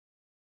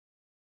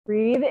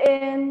 Breathe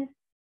in.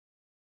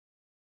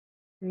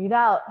 Breathe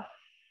out.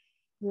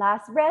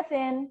 Last breath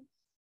in.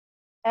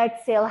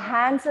 Exhale,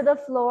 hands to the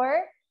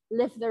floor.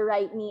 Lift the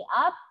right knee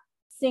up.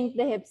 Sink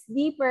the hips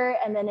deeper.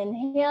 And then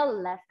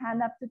inhale, left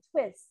hand up to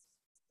twist.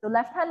 So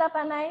left hand up,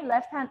 Anay.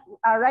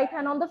 Right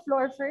hand on the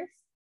floor first.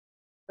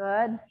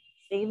 Good.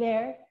 Stay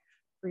there.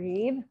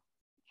 Breathe.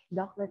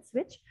 Doc, let's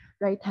switch.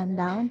 Right hand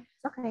down.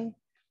 It's okay.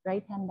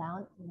 Right hand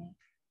down.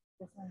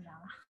 This one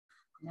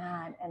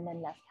down. And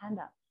then left hand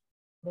up.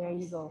 There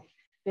you go.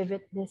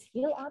 Pivot this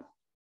heel up.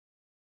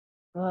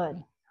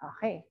 Good.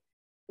 Okay.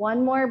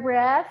 One more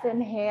breath.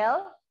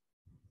 Inhale.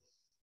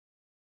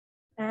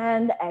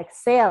 And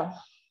exhale.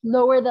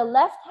 Lower the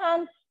left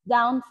hand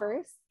down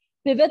first.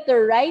 Pivot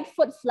the right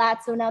foot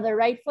flat. So now the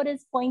right foot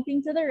is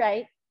pointing to the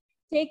right.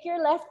 Take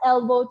your left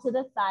elbow to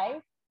the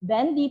thigh.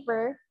 Bend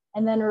deeper.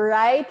 And then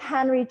right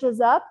hand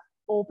reaches up,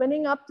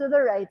 opening up to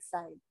the right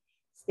side.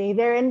 Stay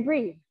there and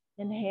breathe.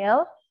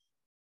 Inhale.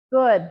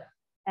 Good.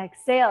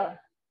 Exhale.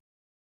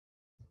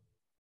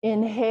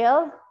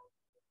 Inhale.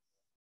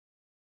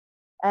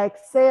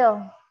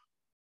 Exhale.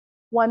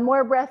 One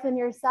more breath in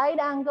your side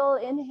angle.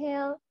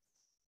 Inhale.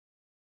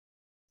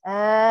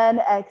 And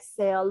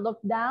exhale. Look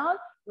down.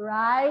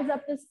 Rise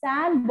up to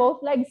stand.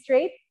 Both legs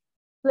straight.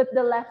 Flip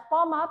the left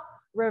palm up.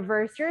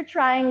 Reverse your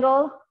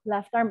triangle.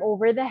 Left arm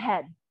over the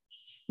head.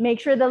 Make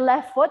sure the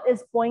left foot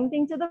is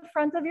pointing to the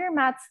front of your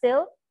mat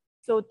still.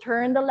 So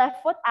turn the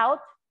left foot out.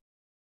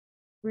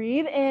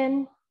 Breathe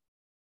in.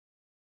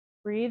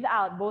 Breathe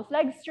out. Both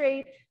legs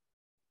straight.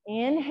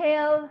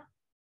 Inhale.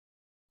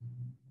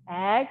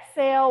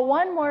 Exhale.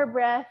 One more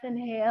breath.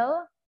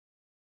 Inhale.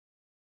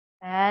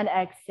 And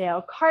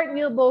exhale.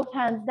 Cartwheel both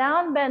hands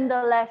down. Bend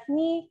the left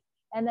knee.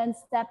 And then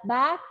step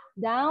back.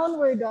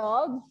 Downward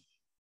dog.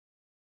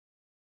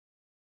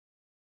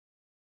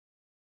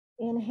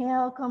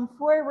 Inhale, come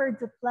forward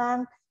to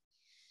plank.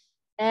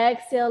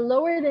 Exhale,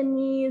 lower the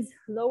knees,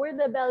 lower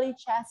the belly,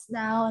 chest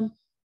down.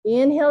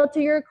 Inhale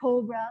to your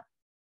cobra.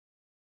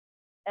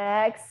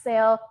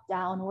 Exhale,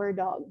 downward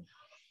dog.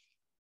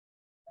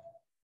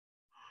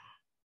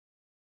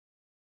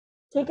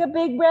 Take a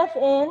big breath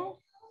in.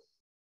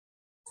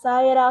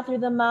 Sigh it out through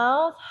the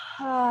mouth.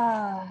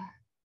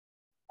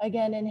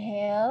 Again,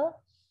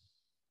 inhale.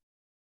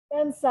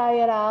 And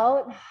sigh it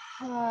out.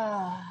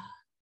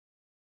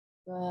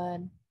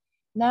 Good.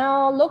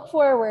 Now look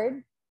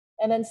forward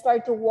and then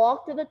start to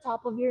walk to the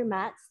top of your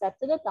mat. Step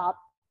to the top.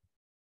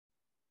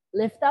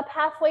 Lift up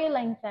halfway,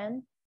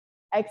 lengthen.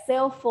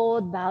 Exhale,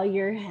 fold, bow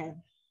your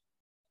head.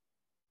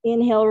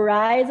 Inhale,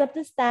 rise up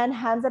to stand,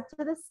 hands up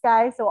to the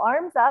sky. So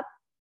arms up.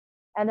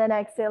 And then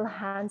exhale,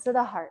 hands to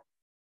the heart.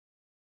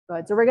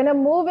 Good. So we're going to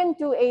move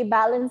into a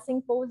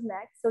balancing pose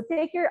next. So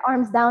take your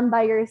arms down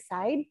by your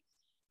side.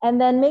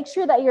 And then make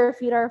sure that your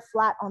feet are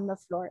flat on the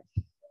floor.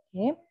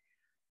 Okay.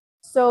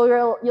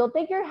 So you'll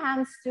take your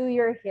hands to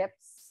your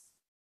hips,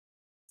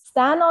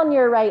 stand on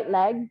your right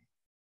leg,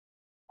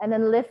 and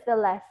then lift the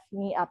left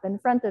knee up in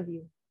front of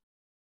you.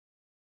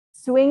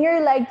 Swing your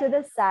leg to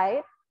the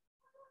side.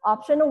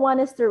 Option 1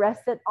 is to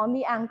rest it on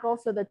the ankle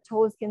so the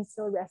toes can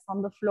still rest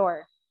on the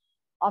floor.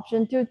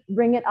 Option 2,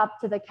 bring it up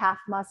to the calf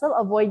muscle.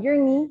 Avoid your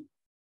knee.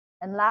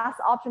 And last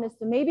option is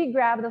to maybe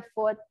grab the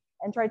foot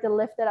and try to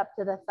lift it up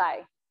to the thigh.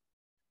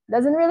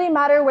 Doesn't really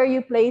matter where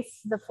you place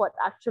the foot,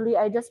 actually.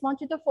 I just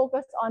want you to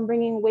focus on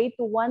bringing weight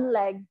to one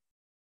leg.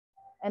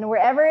 And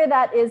wherever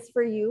that is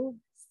for you,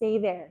 stay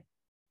there.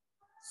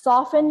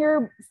 Soften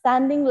your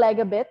standing leg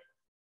a bit.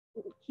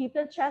 Keep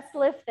the chest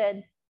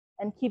lifted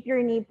and keep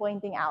your knee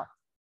pointing out.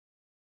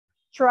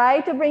 Try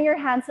to bring your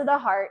hands to the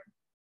heart.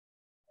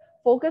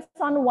 Focus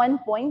on one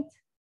point.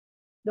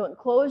 Don't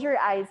close your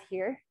eyes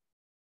here.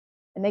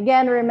 And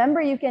again,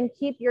 remember, you can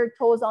keep your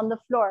toes on the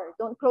floor.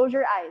 Don't close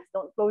your eyes.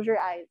 Don't close your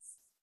eyes.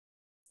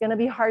 It's going to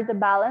be hard to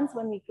balance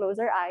when we close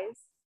our eyes.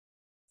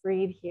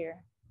 Breathe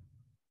here.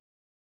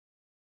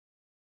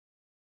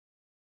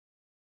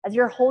 As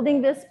you're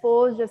holding this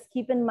pose, just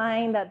keep in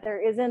mind that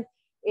there isn't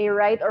a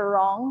right or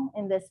wrong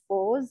in this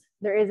pose.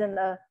 There isn't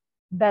a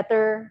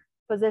better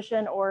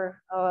position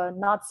or a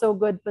not so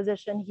good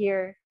position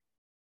here.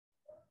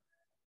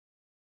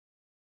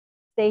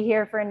 Stay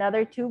here for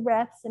another 2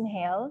 breaths.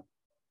 Inhale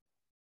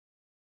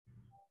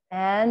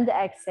and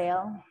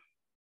exhale.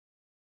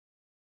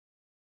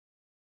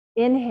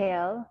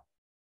 Inhale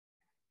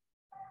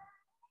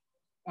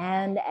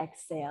and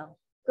exhale.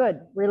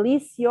 Good.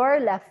 Release your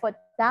left foot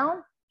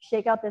down.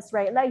 Shake out this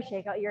right leg.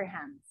 Shake out your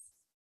hands.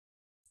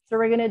 So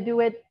we're going to do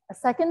it a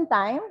second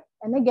time.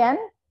 And again,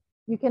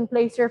 you can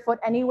place your foot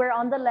anywhere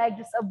on the leg.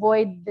 Just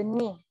avoid the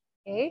knee.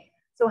 Okay?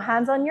 So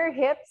hands on your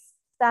hips.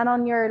 Stand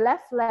on your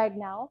left leg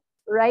now.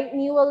 Right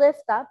knee will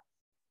lift up.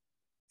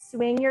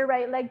 Swing your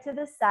right leg to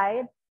the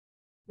side.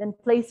 Then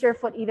place your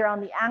foot either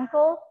on the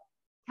ankle,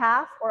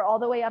 calf, or all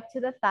the way up to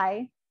the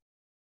thigh.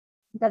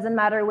 It doesn't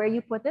matter where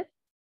you put it.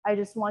 I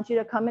just want you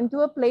to come into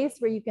a place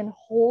where you can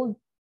hold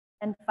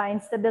and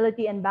find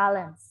stability and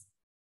balance.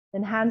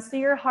 Then hands to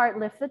your heart,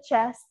 lift the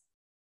chest,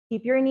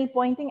 keep your knee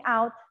pointing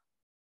out,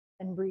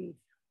 and breathe.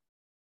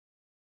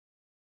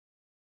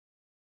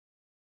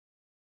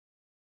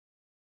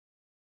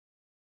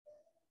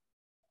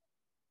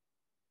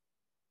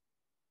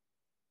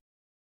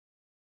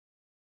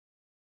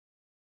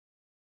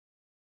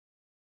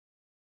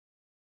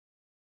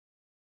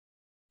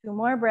 Two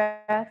more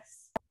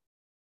breaths.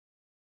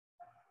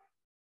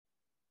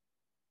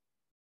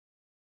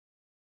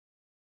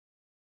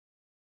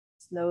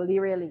 Slowly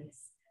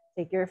release.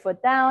 Take your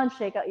foot down,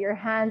 shake out your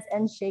hands,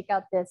 and shake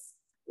out this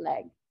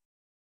leg.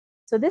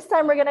 So this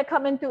time we're gonna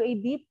come into a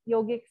deep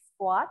yogic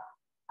squat.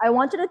 I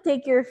want you to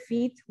take your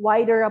feet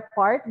wider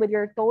apart with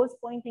your toes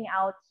pointing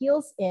out,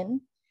 heels in,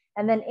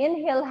 and then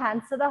inhale,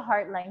 hands to the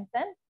heart,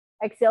 lengthen.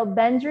 Exhale,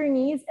 bend your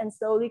knees and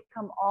slowly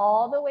come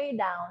all the way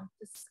down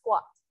to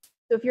squat.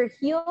 So if your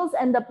heels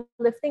end up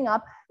lifting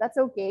up, that's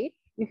okay.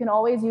 You can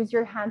always use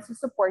your hands to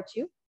support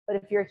you. But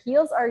if your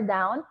heels are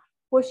down,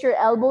 push your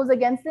elbows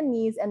against the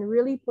knees and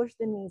really push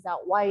the knees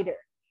out wider.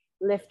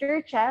 Lift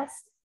your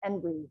chest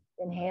and breathe.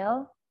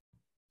 Inhale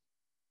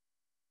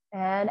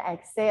and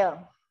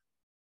exhale.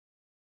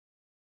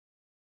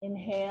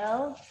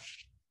 Inhale,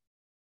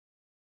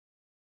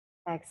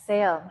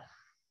 exhale.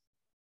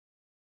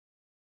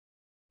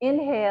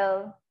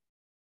 Inhale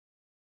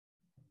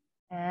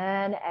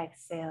and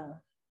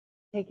exhale.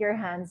 Take your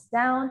hands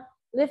down,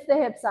 lift the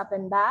hips up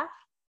and back,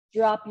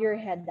 drop your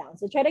head down.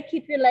 So try to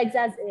keep your legs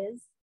as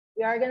is.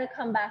 We are gonna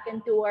come back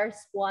into our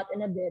squat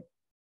in a bit.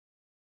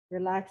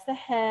 Relax the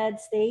head,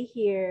 stay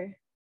here.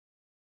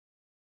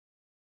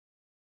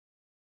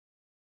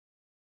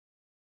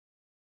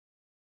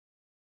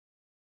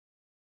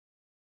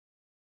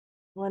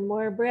 One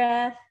more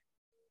breath.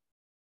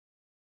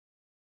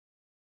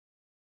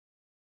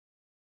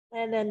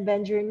 And then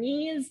bend your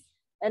knees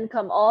and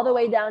come all the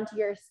way down to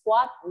your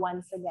squat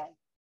once again.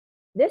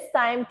 This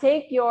time,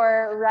 take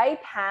your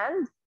right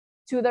hand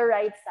to the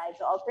right side.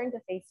 So I'll turn to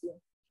face you.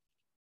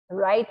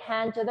 Right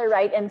hand to the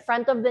right in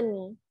front of the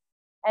knee.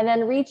 And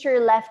then reach your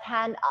left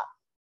hand up.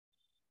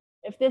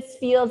 If this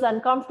feels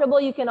uncomfortable,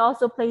 you can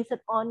also place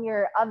it on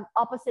your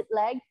opposite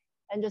leg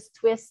and just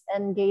twist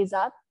and gaze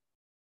up.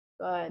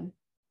 Good.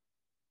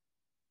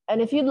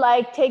 And if you'd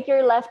like, take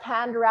your left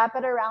hand, wrap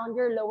it around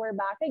your lower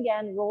back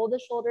again, roll the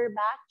shoulder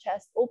back,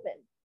 chest open.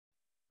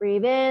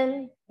 Breathe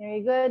in,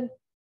 very good.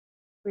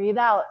 Breathe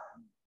out.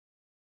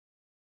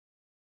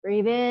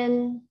 Breathe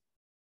in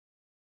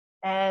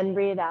and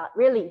breathe out.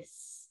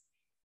 Release.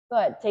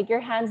 Good. Take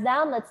your hands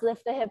down. Let's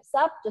lift the hips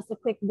up. Just a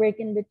quick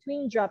break in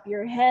between. Drop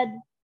your head.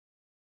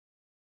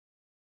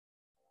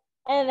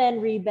 And then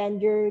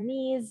rebend your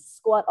knees.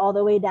 Squat all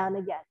the way down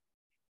again.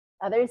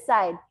 Other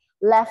side.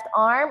 Left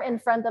arm in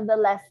front of the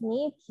left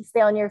knee.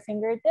 Stay on your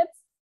fingertips.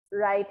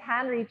 Right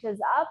hand reaches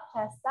up,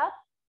 chest up.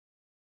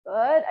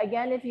 Good.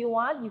 Again, if you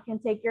want, you can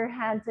take your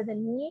hand to the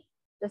knee,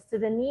 just to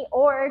the knee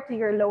or to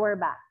your lower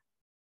back.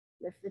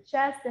 Lift the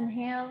chest,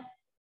 inhale.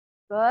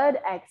 Good.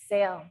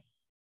 Exhale.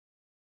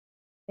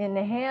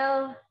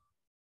 Inhale.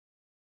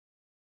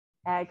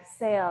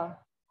 Exhale.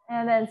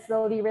 And then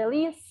slowly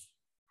release.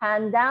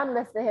 Hand down,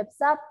 lift the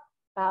hips up,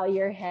 bow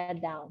your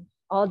head down.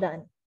 All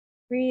done.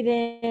 Breathe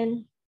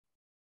in.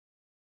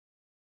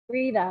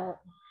 Breathe out.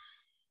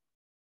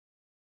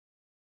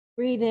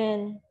 Breathe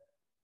in.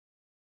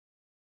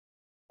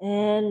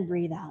 And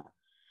breathe out.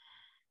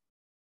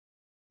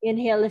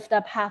 Inhale, lift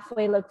up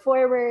halfway, look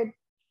forward.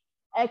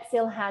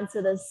 Exhale, hands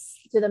to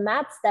the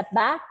mat, step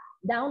back,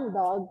 down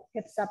dog,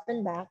 hips up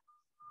and back.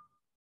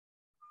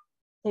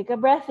 Take a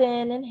breath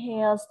in,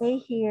 inhale, stay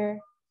here.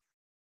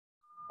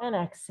 And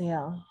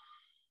exhale.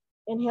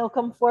 Inhale,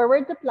 come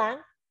forward to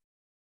plank.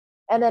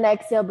 And then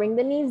exhale, bring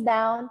the knees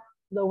down,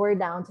 lower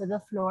down to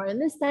the floor.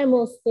 And this time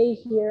we'll stay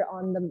here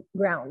on the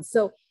ground.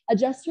 So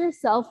adjust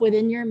yourself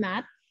within your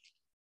mat.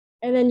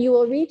 And then you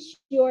will reach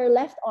your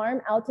left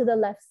arm out to the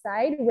left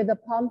side with the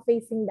palm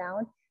facing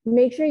down.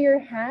 Make sure your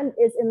hand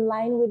is in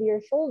line with your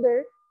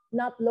shoulder,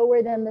 not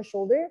lower than the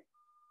shoulder.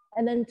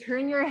 And then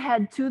turn your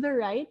head to the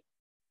right,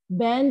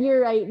 bend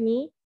your right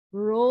knee,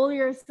 roll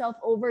yourself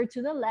over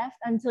to the left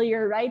until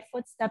your right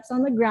foot steps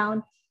on the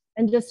ground,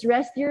 and just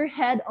rest your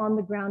head on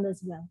the ground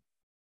as well.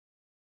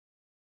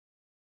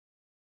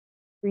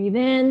 Breathe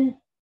in,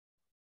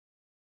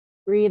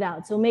 breathe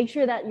out. So make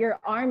sure that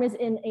your arm is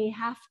in a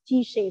half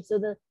T shape. So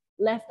the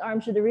left arm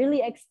should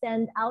really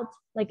extend out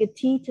like a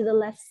T to the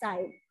left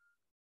side.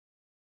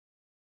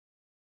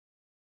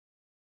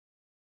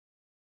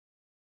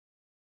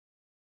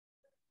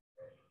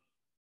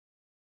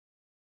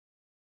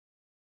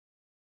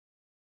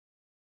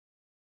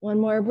 One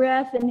more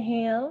breath,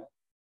 inhale.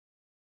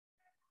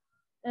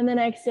 And then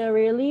exhale,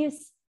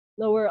 release,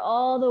 lower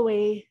all the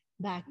way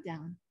back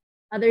down.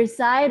 Other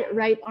side,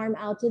 right arm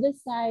out to the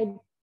side.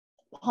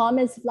 Palm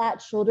is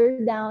flat,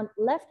 shoulder down,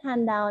 left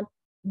hand down,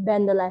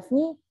 bend the left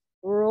knee,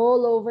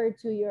 roll over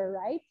to your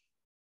right.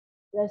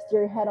 Rest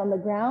your head on the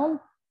ground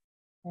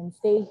and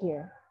stay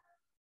here.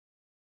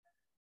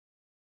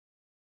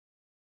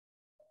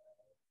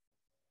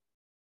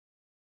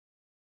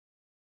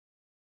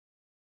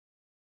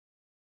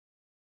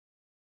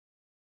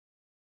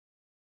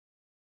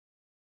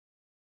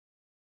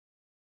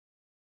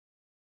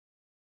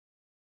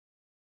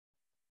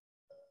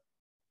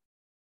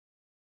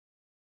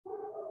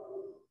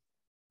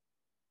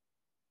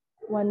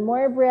 One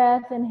more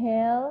breath,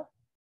 inhale.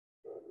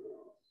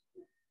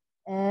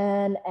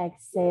 And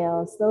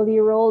exhale.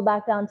 Slowly roll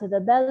back down to the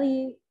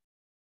belly.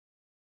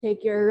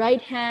 Take your right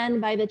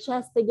hand by the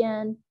chest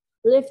again.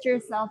 Lift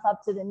yourself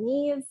up to the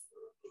knees.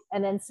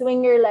 And then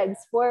swing your legs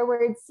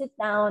forward. Sit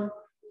down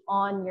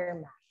on your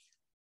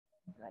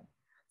mat. Good.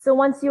 So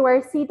once you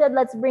are seated,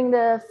 let's bring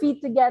the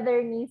feet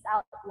together, knees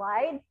out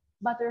wide.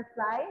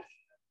 Butterfly.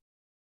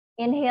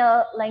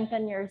 Inhale,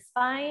 lengthen your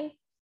spine.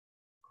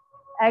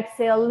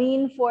 Exhale,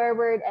 lean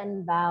forward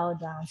and bow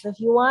down. So if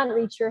you want,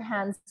 reach your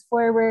hands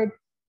forward,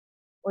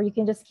 or you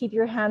can just keep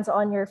your hands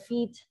on your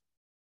feet.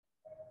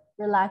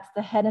 Relax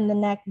the head and the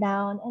neck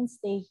down and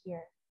stay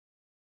here.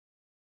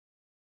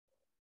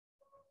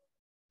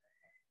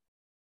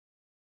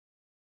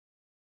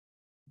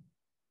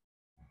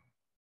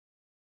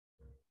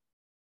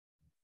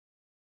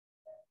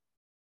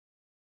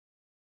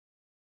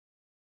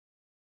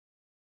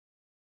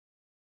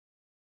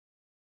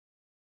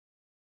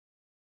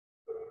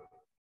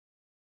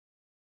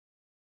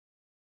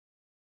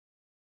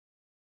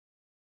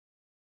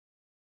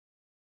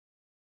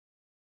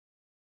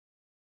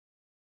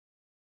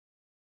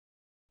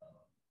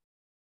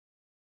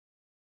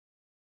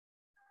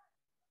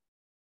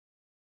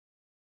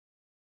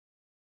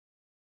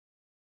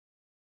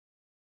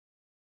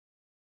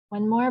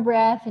 One more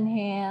breath,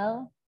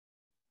 inhale.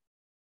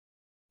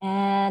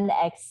 And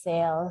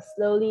exhale.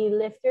 Slowly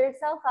lift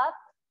yourself up.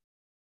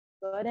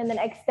 Good, and then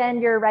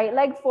extend your right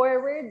leg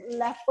forward,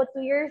 left foot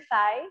to your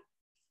thigh.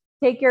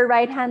 Take your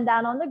right hand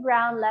down on the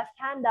ground, left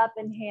hand up,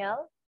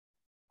 inhale.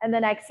 And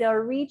then exhale,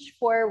 reach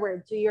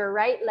forward to your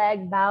right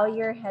leg, bow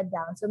your head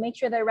down. So make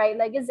sure the right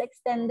leg is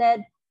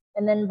extended,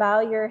 and then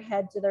bow your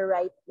head to the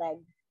right leg.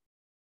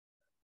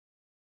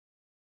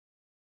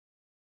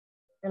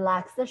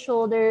 Relax the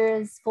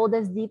shoulders, fold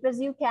as deep as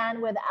you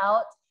can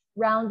without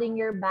rounding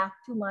your back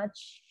too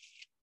much.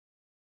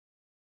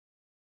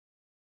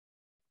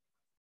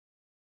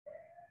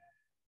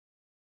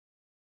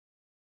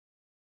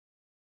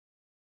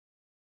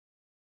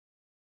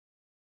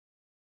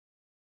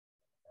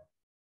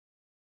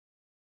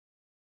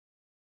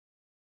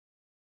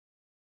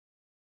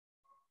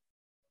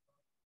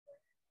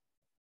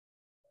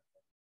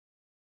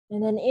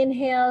 And then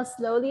inhale,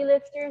 slowly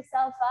lift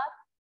yourself up.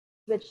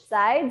 Switch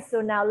sides. So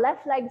now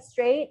left leg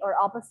straight or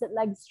opposite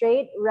leg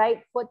straight,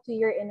 right foot to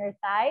your inner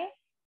thigh.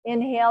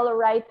 Inhale,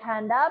 right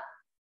hand up.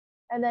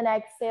 And then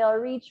exhale,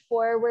 reach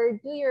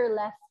forward to your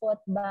left foot,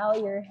 bow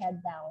your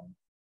head down.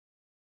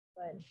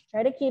 Good.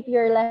 Try to keep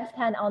your left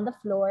hand on the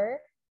floor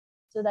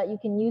so that you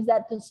can use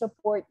that to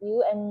support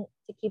you and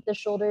to keep the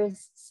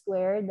shoulders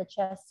squared, the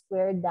chest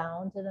squared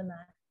down to the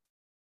mat.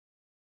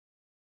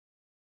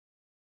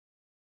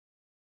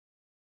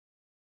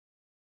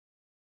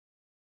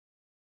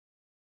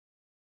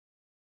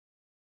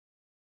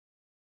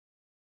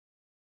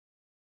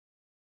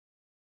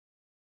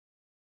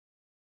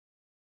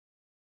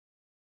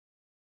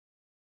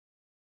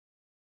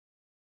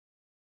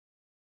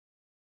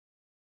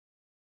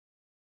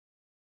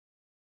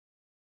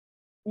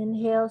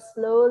 Inhale,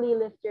 slowly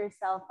lift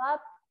yourself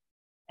up.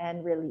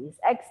 and release.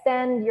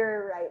 Extend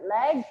your right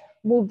leg,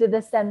 move to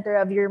the center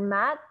of your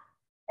mat,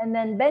 and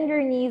then bend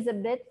your knees a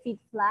bit, feet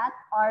flat,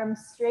 arms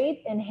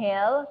straight.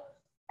 Inhale.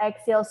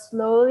 Exhale,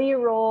 slowly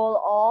roll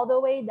all the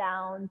way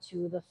down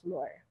to the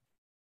floor.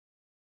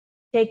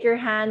 Take your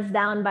hands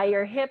down by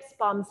your hips,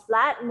 palms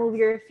flat. Move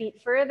your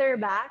feet further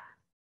back.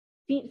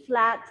 Feet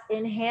flat.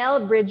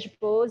 Inhale, bridge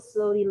pose.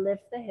 Slowly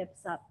lift the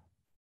hips up.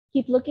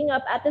 Keep looking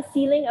up at the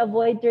ceiling.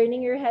 Avoid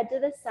turning your head to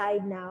the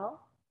side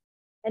now.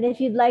 And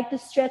if you'd like to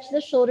stretch the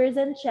shoulders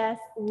and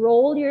chest,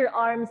 roll your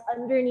arms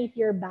underneath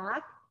your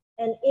back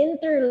and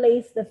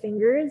interlace the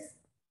fingers,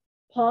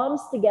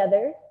 palms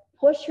together.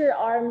 Push your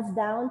arms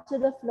down to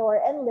the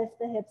floor and lift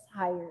the hips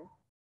higher.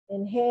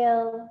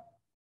 Inhale.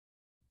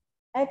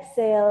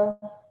 Exhale.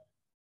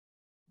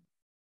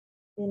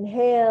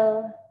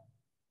 Inhale.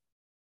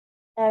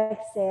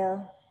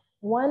 Exhale.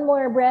 One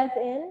more breath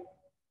in.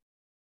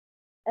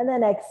 And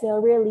then exhale.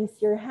 Release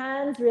your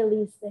hands.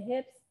 Release the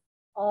hips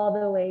all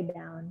the way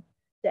down.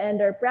 To end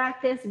our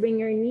practice, bring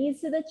your knees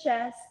to the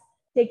chest.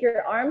 Take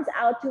your arms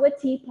out to a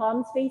T,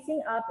 palms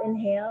facing up.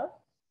 Inhale.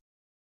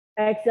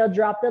 Exhale,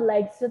 drop the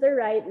legs to the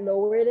right,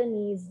 lower the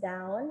knees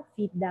down,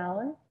 feet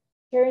down.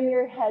 Turn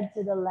your head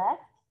to the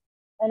left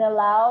and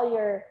allow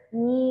your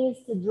knees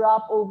to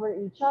drop over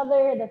each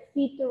other, the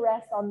feet to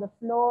rest on the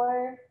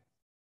floor.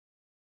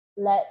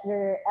 Let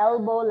your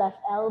left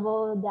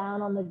elbow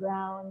down on the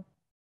ground.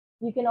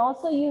 You can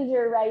also use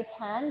your right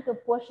hand to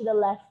push the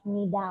left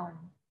knee down.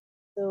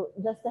 So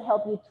just to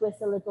help you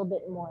twist a little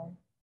bit more.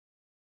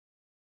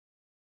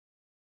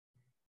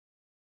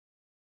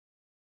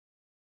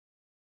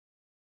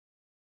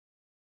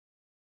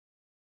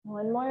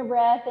 One more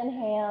breath,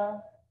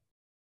 inhale.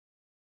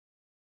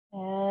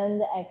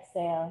 And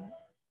exhale.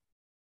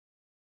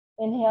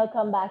 Inhale,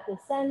 come back to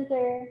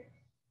center.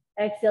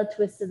 Exhale,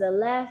 twist to the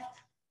left.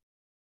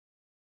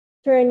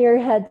 Turn your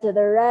head to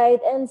the right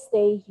and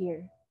stay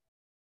here.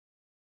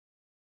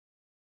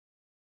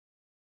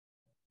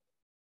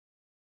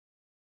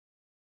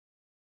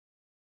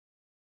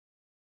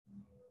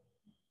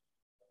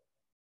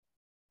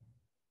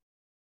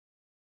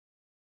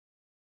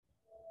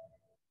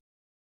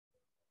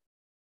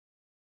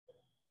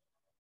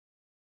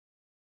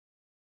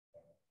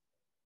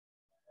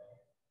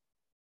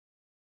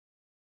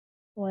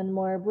 One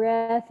more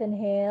breath,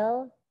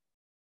 inhale.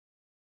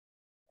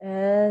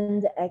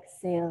 And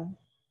exhale.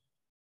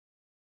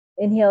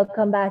 Inhale,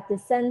 come back to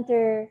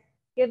center.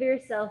 Give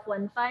yourself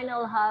one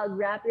final hug.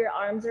 Wrap your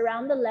arms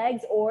around the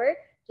legs or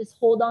just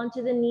hold on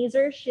to the knees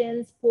or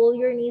shins. Pull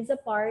your knees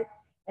apart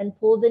and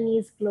pull the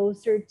knees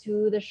closer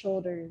to the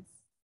shoulders.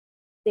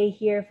 Stay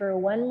here for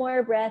one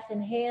more breath.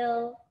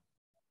 Inhale.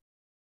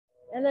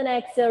 And then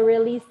exhale,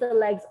 release the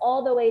legs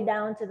all the way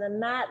down to the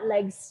mat,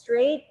 legs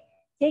straight.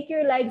 Take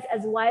your legs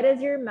as wide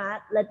as your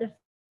mat. Let the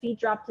feet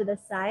drop to the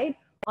side.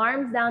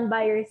 Arms down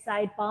by your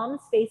side, palms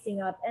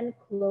facing up, and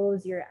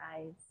close your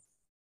eyes.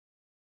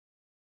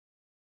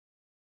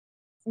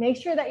 Make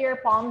sure that your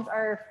palms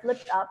are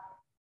flipped up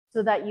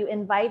so that you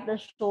invite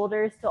the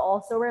shoulders to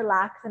also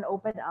relax and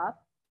open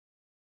up.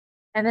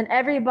 And then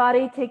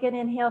everybody take an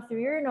inhale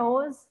through your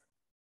nose.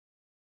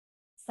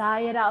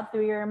 Sigh it out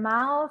through your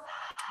mouth.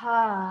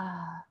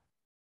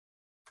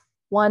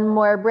 One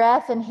more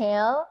breath,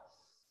 inhale.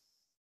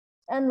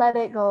 And let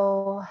it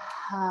go.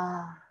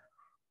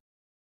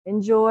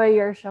 Enjoy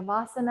your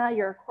Shavasana,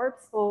 your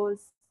corpse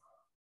pose.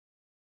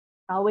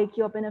 I'll wake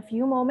you up in a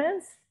few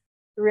moments.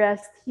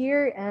 Rest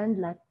here and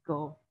let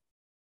go.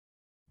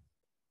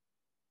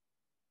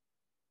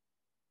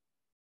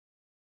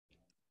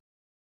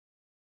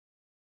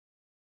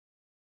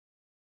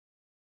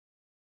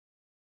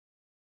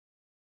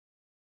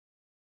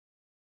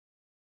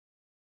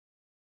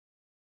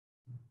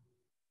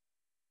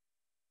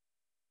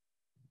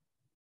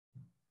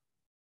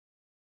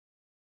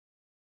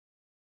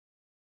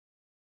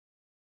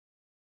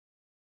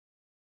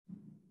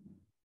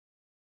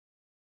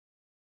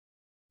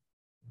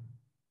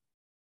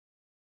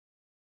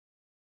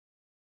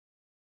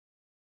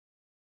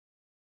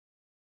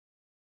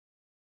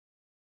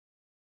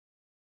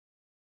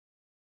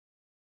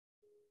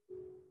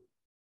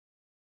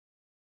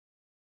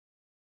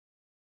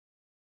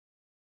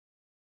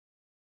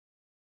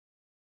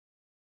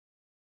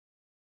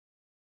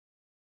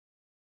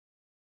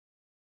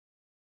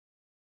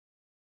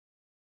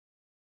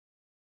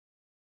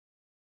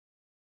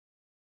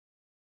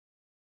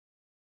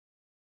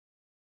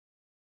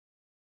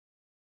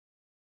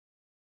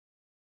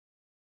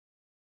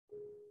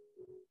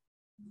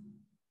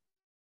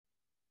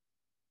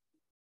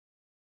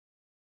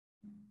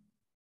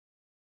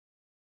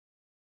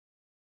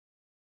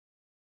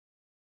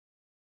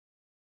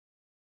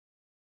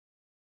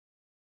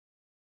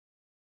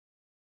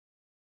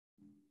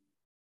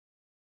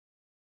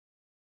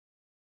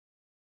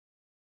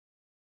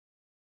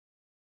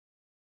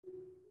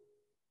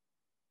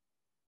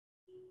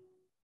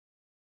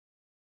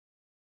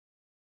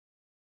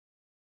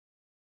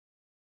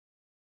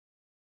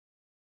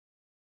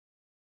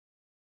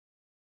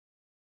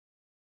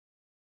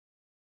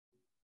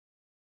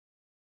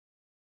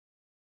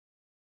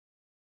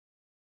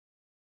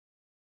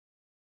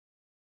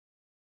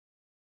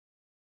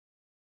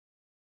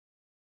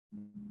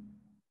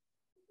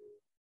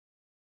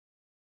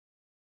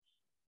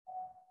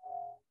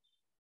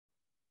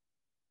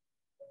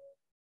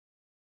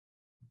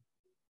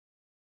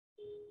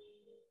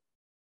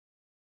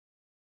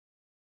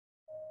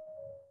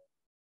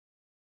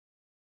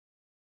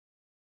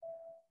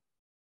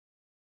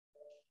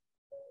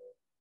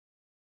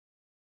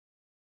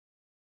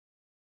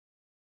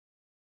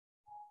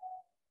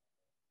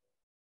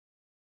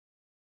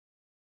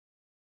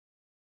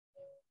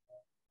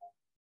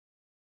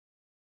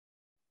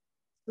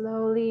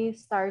 Slowly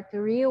start to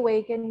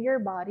reawaken your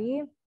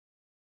body,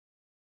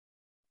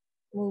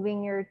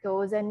 moving your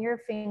toes and your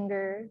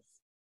fingers.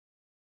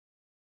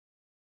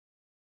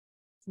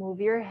 Move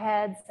your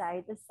head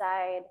side to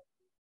side.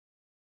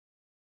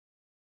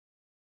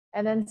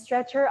 And then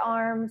stretch your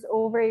arms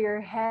over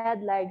your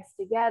head, legs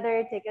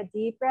together. Take a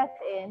deep breath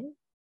in.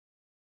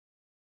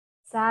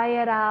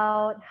 Sigh it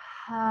out.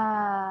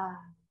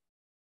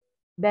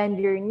 Bend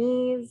your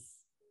knees.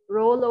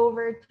 Roll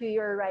over to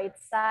your right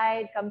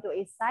side. Come to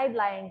a side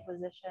lying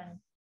position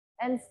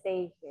and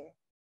stay here.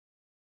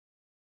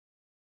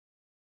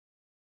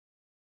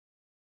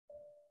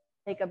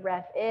 Take a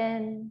breath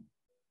in.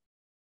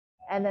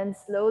 And then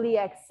slowly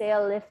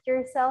exhale, lift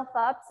yourself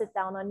up, sit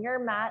down on your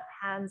mat,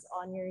 hands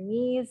on your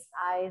knees,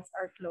 eyes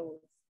are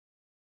closed.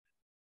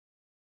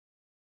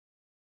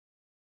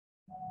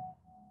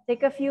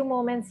 Take a few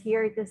moments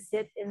here to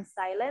sit in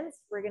silence.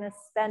 We're gonna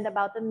spend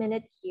about a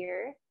minute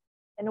here.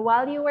 And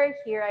while you are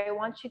here, I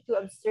want you to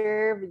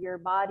observe your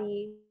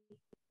body,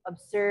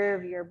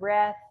 observe your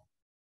breath,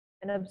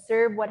 and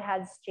observe what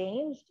has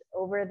changed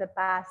over the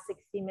past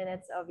 60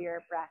 minutes of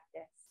your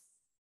practice.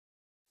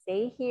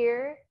 Stay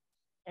here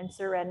and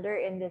surrender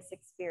in this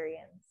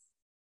experience.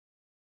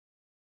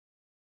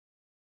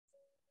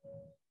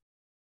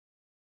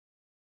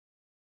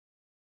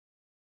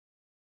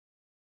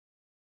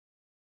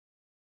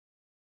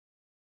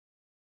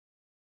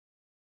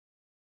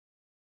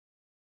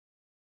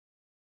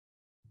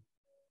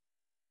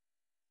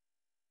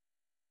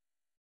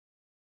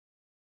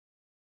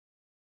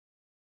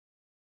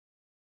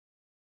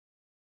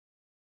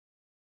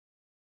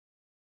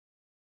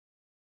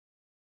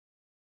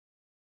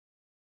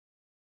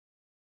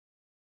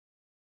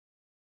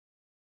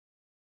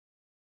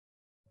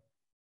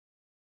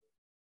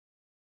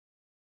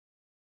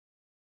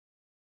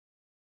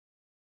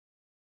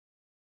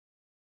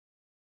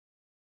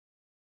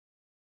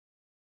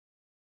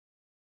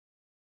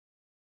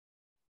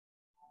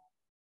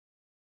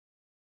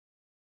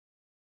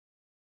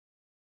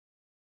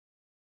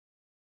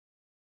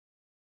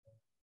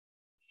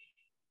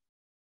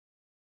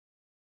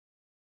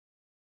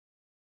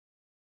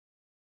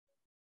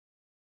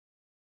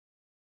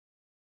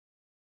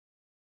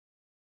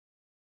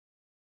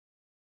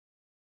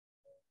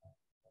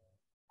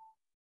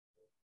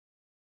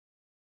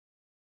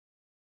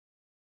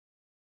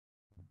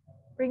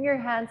 Bring your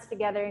hands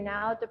together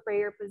now to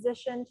prayer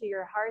position to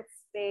your heart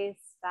space,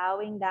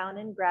 bowing down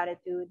in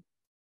gratitude.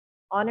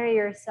 Honor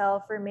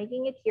yourself for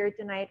making it here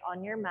tonight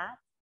on your mat.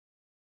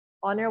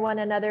 Honor one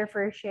another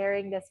for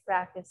sharing this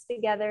practice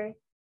together.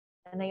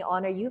 And I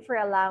honor you for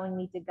allowing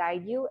me to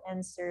guide you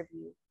and serve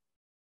you.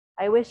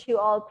 I wish you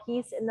all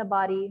peace in the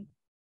body,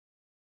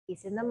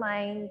 peace in the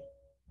mind,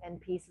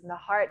 and peace in the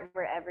heart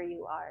wherever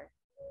you are.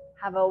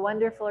 Have a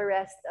wonderful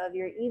rest of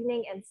your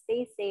evening and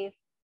stay safe.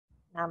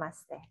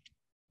 Namaste.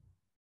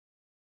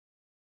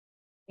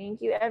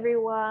 Thank you,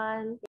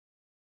 everyone.